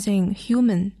feel something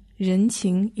human, 人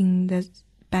情, in the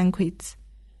banquets?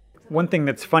 One thing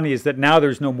that's funny is that now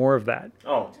there's no more of that.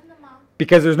 Oh.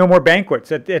 Because there's no more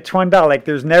banquets at Chuanda. Like,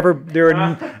 there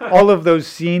are all of those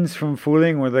scenes from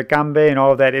Fuling where the Ganbei and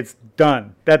all of that, it's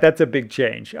done. That's a big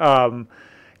change.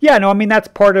 Yeah, no, I mean, that's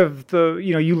part of the,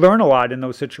 you learn a lot in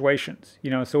those situations.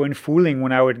 So in Fuling,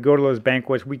 when I would go to those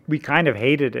banquets, we kind of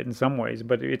hated it in some ways,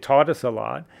 but it taught us a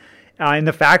lot. In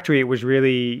the factory, it was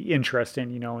really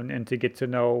interesting, and to get to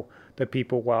know the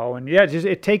people well. And yeah,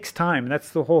 it takes time. That's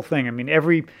the whole thing. I mean,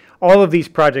 all of these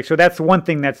projects, so that's one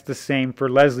thing that's the same for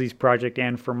Leslie's project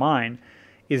and for mine,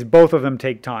 is both of them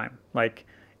take time. Like,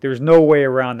 there's no way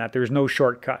around that. There's no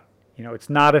shortcut.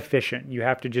 It's not efficient. You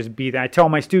have to just be there. I tell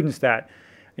my students that.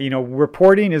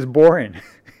 Reporting is boring.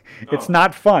 It's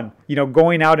not fun.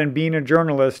 Going out and being a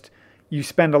journalist, you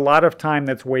spend a lot of time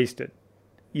that's wasted.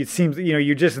 It seems,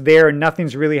 you're just there and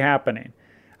nothing's really happening.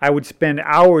 I would spend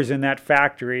hours in that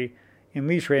factory in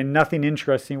Li Shui and nothing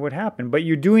interesting would happen. But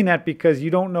you're doing that because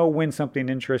you don't know when something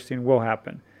interesting will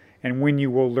happen and when you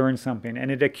will learn something.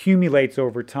 And it accumulates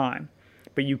over time.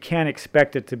 But you can't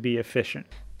expect it to be efficient.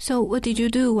 So what did you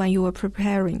do when you were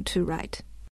preparing to write?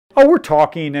 Oh, we're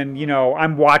talking and,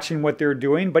 I'm watching what they're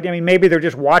doing. But, I mean, maybe they're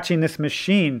just watching this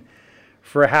machine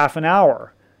for half an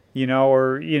hour,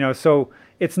 so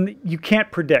you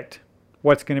can't predict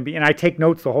what's going to be. And I take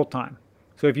notes the whole time.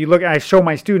 So if you look, I show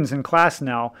my students in class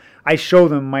now, I show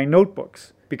them my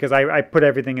notebooks because I put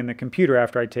everything in the computer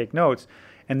after I take notes.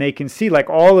 And they can see, like,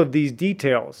 all of these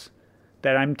details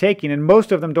that I'm taking. And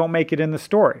most of them don't make it in the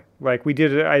story. Like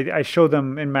I show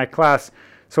them in my class.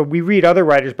 So we read other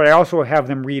writers, but I also have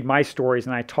them read my stories,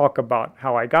 and I talk about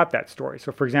how I got that story.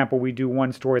 So, for example, we do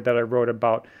one story that I wrote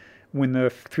about when the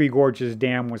Three Gorges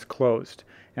Dam was closed,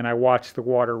 and I watched the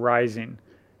water rising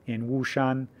in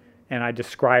Wushan, and I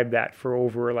describe that for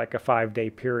over like a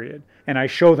 5-day period. And I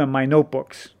show them my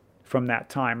notebooks from that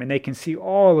time, and they can see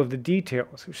all of the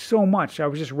details. There's so much. I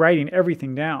was just writing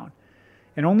everything down,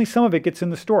 and only some of it gets in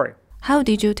the story. How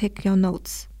did you take your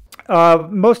notes?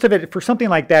 Most of it, for something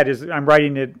like that, is I'm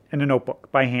writing it in a notebook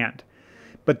by hand.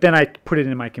 But then I put it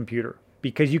in my computer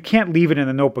because you can't leave it in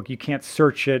the notebook. You can't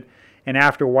search it. And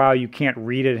after a while, you can't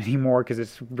read it anymore because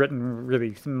it's written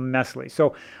really messily.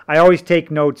 So I always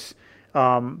take notes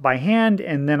by hand,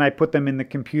 and then I put them in the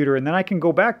computer, and then I can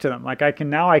go back to them. Like I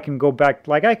can go back,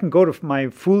 like I can go to my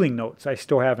Fuling notes I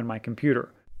still have in my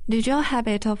computer. Did your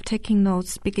habit of taking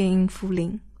notes begin in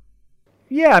Fuling?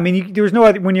 Yeah, I mean, there's no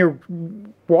other, when you're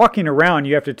walking around,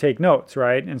 you have to take notes,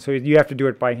 right? And so you have to do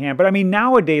it by hand. But I mean,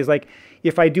 nowadays, like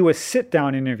if I do a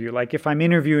sit-down interview, like if I'm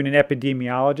interviewing an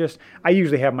epidemiologist, I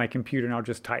usually have my computer and I'll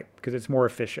just type because it's more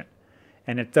efficient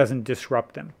and it doesn't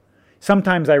disrupt them.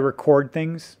 Sometimes I record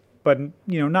things, but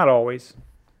not always.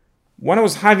 When I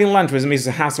was having lunch with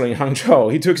Mr. Hessler in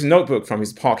Hangzhou, he took his notebook from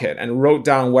his pocket and wrote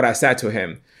down what I said to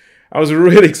him. I was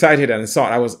really excited and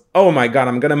thought oh my God,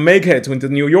 I'm going to make it to the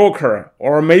New Yorker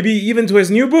or maybe even to his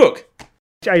new book.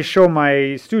 I show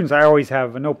my students I always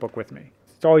have a notebook with me.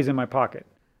 It's always in my pocket.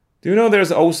 Do you know there's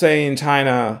an old saying in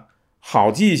China,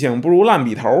 好记性不如烂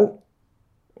笔头?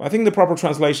 I think the proper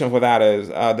translation for that is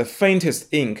the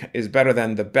faintest ink is better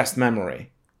than the best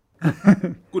memory.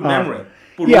 Good memory.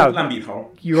 不如烂笔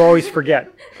头. You always forget.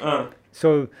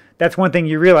 So that's one thing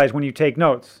you realize when you take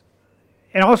notes.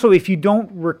 And also, if you don't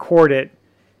record it,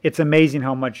 it's amazing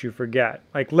how much you forget.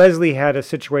 Like Leslie had a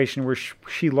situation where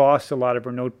she lost a lot of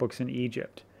her notebooks in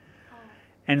Egypt.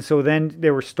 And so then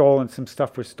they were stolen, some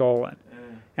stuff was stolen.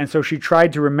 And so she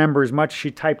tried to remember as much,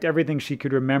 she typed everything she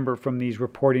could remember from these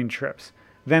reporting trips.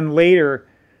 Then later,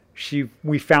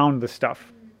 we found the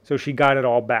stuff. So she got it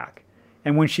all back.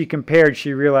 And when she compared,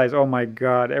 she realized, oh my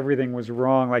God, everything was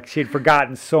wrong. Like she had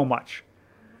forgotten so much.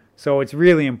 So it's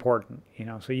really important,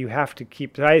 so you have to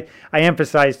keep, I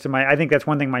emphasize I think that's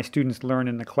one thing my students learn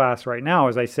in the class right now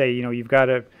is I say, you've got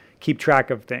to keep track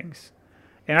of things.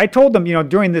 And I told them,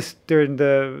 during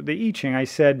the I Ching, I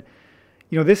said,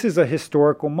 this is a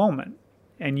historical moment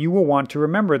and you will want to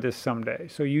remember this someday.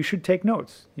 So you should take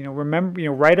notes,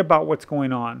 remember, write about what's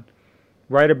going on,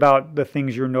 write about the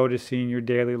things you're noticing in your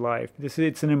daily life.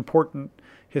 It's an important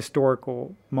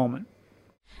historical moment.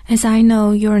 As I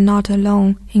know you're not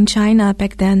alone. In China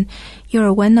back then,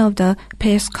 you're one of the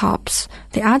Peace Corps.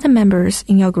 The other members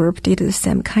in your group did the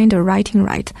same kind of writing,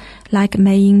 right? Like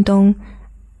Mei Yingdong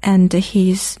and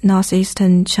his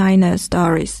Northeastern China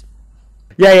stories.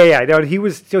 Yeah. No, he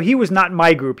was not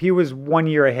my group. He was 1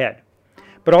 year ahead.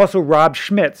 But also Rob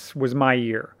Schmitz was my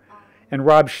year. And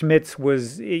Rob Schmitz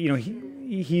was,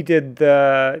 he did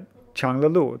the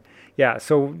Changlilu. Yeah,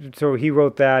 so he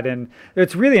wrote that, and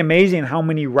it's really amazing how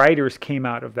many writers came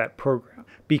out of that program,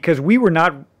 because we were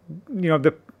not,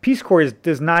 the Peace Corps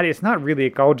it's not really a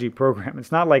college program.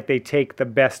 It's not like they take the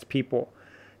best people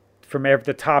from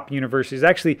the top universities.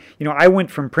 Actually, I went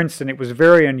from Princeton. It was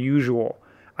very unusual.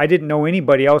 I didn't know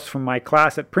anybody else from my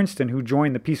class at Princeton who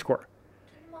joined the Peace Corps.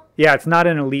 Yeah, it's not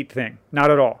an elite thing, not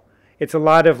at all. It's a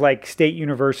lot of like state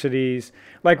universities,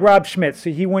 like Rob Schmitz. So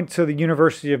he went to the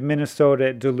University of Minnesota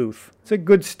at Duluth. It's a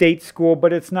good state school,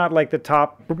 but it's not like the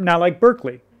top, not like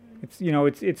Berkeley.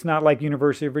 It's not like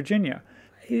University of Virginia.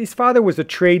 His father was a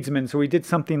tradesman, so he did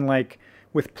something like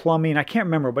with plumbing. I can't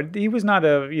remember, but he was not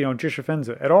a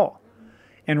Jishifenza at all.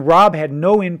 And Rob had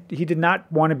he did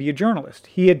not want to be a journalist.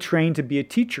 He had trained to be a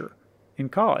teacher in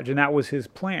college, and that was his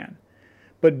plan.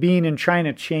 But being in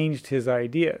China changed his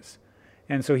ideas.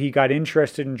 And so he got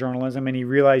interested in journalism, and he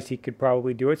realized he could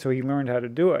probably do it, so he learned how to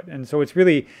do it. And so it's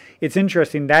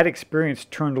interesting. That experience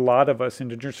turned a lot of us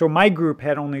into journalists. So my group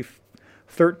had only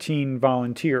 13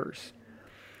 volunteers,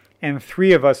 and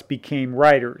 3 of us became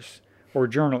writers or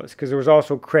journalists, because there was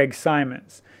also Craig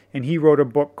Simons, and he wrote a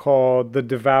book called The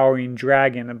Devouring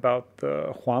Dragon about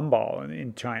the Huanbao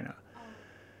in China.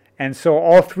 And so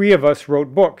all 3 of us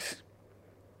wrote books.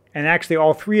 And actually,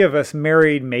 all 3 of us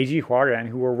married Meiji Huaran,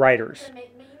 who were writers.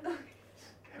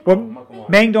 Well,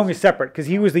 Meng Dong is separate, because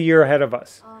he was the year ahead of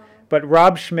us. But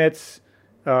Rob Schmitz,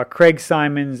 Craig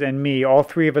Simons, and me, all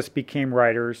 3 of us became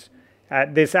writers.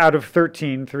 Out of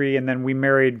 13, 3, and then we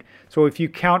married. So if you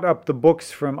count up the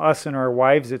books from us and our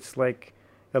wives, it's like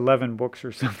 11 books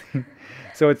or something.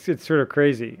 So it's sort of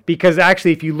crazy. Because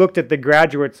actually, if you looked at the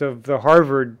graduates of the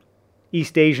Harvard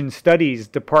East Asian Studies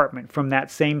department from that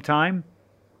same time,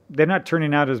 they're not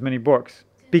turning out as many books,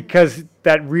 because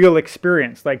that real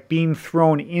experience, like being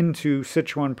thrown into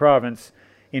Sichuan province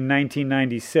in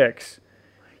 1996.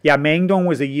 Yeah, Meng Dong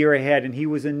was a year ahead, and he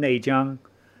was in Neijiang.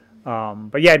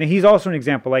 But yeah, and he's also an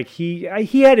example. Like he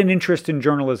had an interest in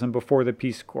journalism before the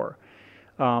Peace Corps,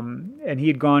 and he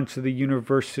had gone to the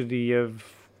University of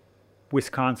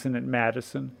Wisconsin at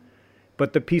Madison.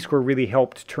 But the Peace Corps really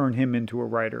helped turn him into a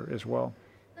writer as well.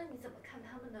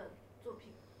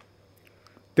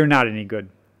 They're not any good.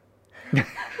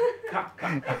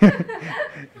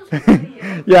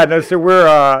 Yeah, no. So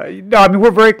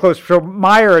we're very close. So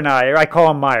Meyer and I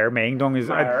call him Meyer. Meng Dong is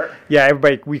Meyer.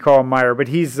 Everybody we call him Meyer. But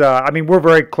he's, we're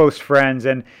very close friends,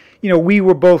 and we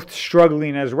were both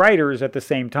struggling as writers at the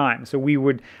same time. So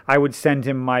I would send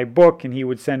him my book, and he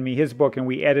would send me his book, and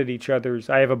we edit each other's.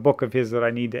 I have a book of his that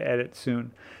I need to edit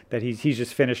soon. That he's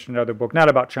just finished another book, not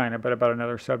about China, but about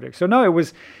another subject. So no,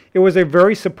 it was a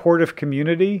very supportive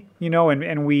community,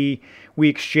 and we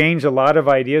exchanged a lot of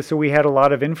ideas. So we had a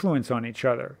lot of influence on each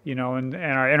other, and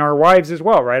our wives as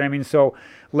well, right? So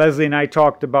Leslie and I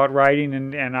talked about writing,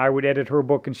 and I would edit her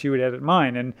book and she would edit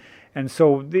mine, and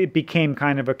so it became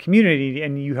kind of a community,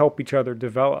 and you help each other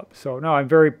develop. So no, I'm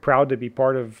very proud to be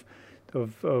part of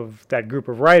that group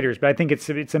of writers. But I think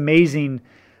it's amazing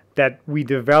that we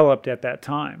developed at that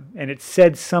time, and it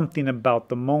said something about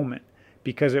the moment,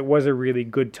 because it was a really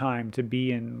good time to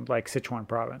be in like Sichuan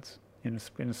province in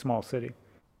a small city.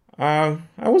 I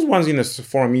was once in a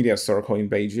foreign media circle in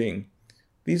Beijing.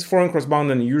 These foreign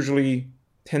correspondents usually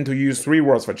tend to use 3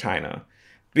 words for China: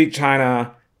 big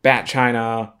China, bad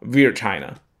China, weird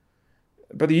China.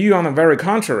 But you, on the very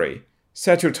contrary,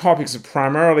 set your topics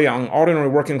primarily on ordinary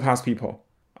working class people.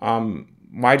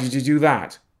 Why did you do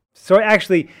that? So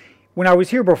actually, when I was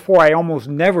here before, I almost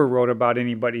never wrote about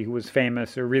anybody who was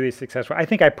famous or really successful. I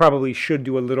think I probably should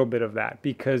do a little bit of that,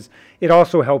 because it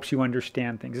also helps you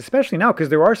understand things, especially now, because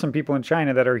there are some people in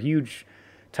China that are huge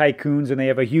tycoons and they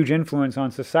have a huge influence on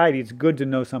society. It's good to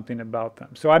know something about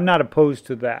them. So I'm not opposed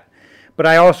to that. But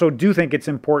I also do think it's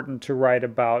important to write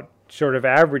about sort of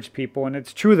average people. And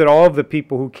it's true that all of the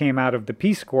people who came out of the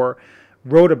Peace Corps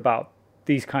wrote about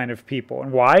these kind of people.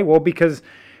 And why? Well, because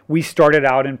we started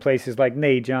out in places like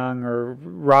Neijiang, or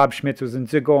Rob Schmitz was in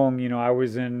Zigong, I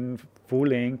was in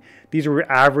Fuling. These were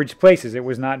average places. It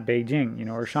was not Beijing,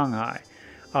 or Shanghai.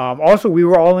 Also, we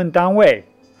were all in Danwei,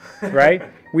 right?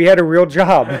 We had a real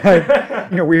job.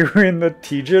 We were in the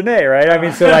TGNA, right? I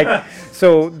mean,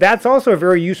 so that's also a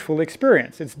very useful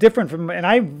experience. It's different from, and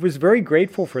I was very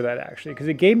grateful for that, actually, because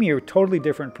it gave me a totally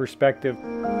different perspective.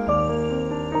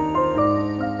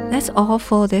 That's all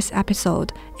for this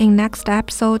episode. In next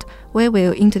episode, we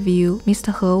will interview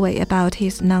Mr. He Wei about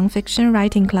his nonfiction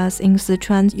writing class in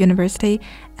Sichuan University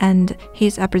and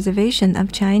his observation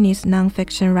of Chinese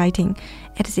nonfiction writing.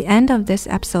 At the end of this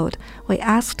episode, we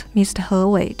asked Mr. He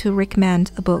Wei to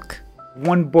recommend a book.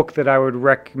 One book that I would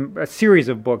recommend, a series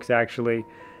of books actually,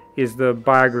 is the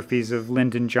biographies of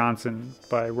Lyndon Johnson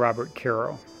by Robert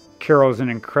A.Caro. Caro's an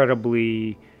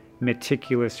incredibly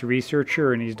meticulous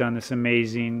researcher, and he's done this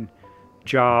amazing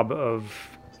job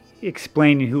of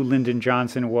explaining who Lyndon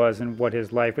Johnson was and what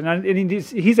his life. And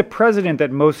he's a president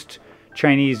that most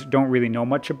Chinese don't really know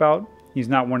much about. He's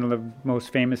not one of the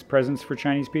most famous presidents for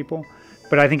Chinese people.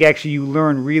 But I think actually you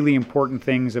learn really important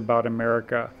things about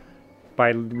America by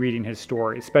reading his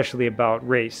story, especially about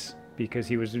race, because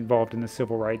he was involved in the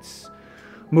civil rights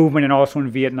movement and also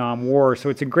in Vietnam War. So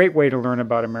it's a great way to learn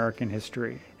about American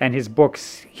history. And his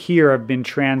books here have been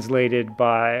translated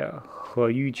by He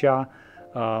Yujia,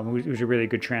 who's a really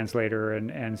good translator.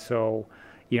 And so,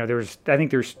 I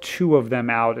think there's 2 of them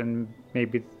out, and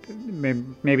maybe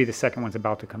the second one's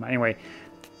about to come out. Anyway,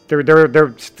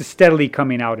 they're steadily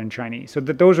coming out in Chinese. So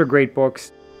those are great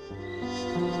books.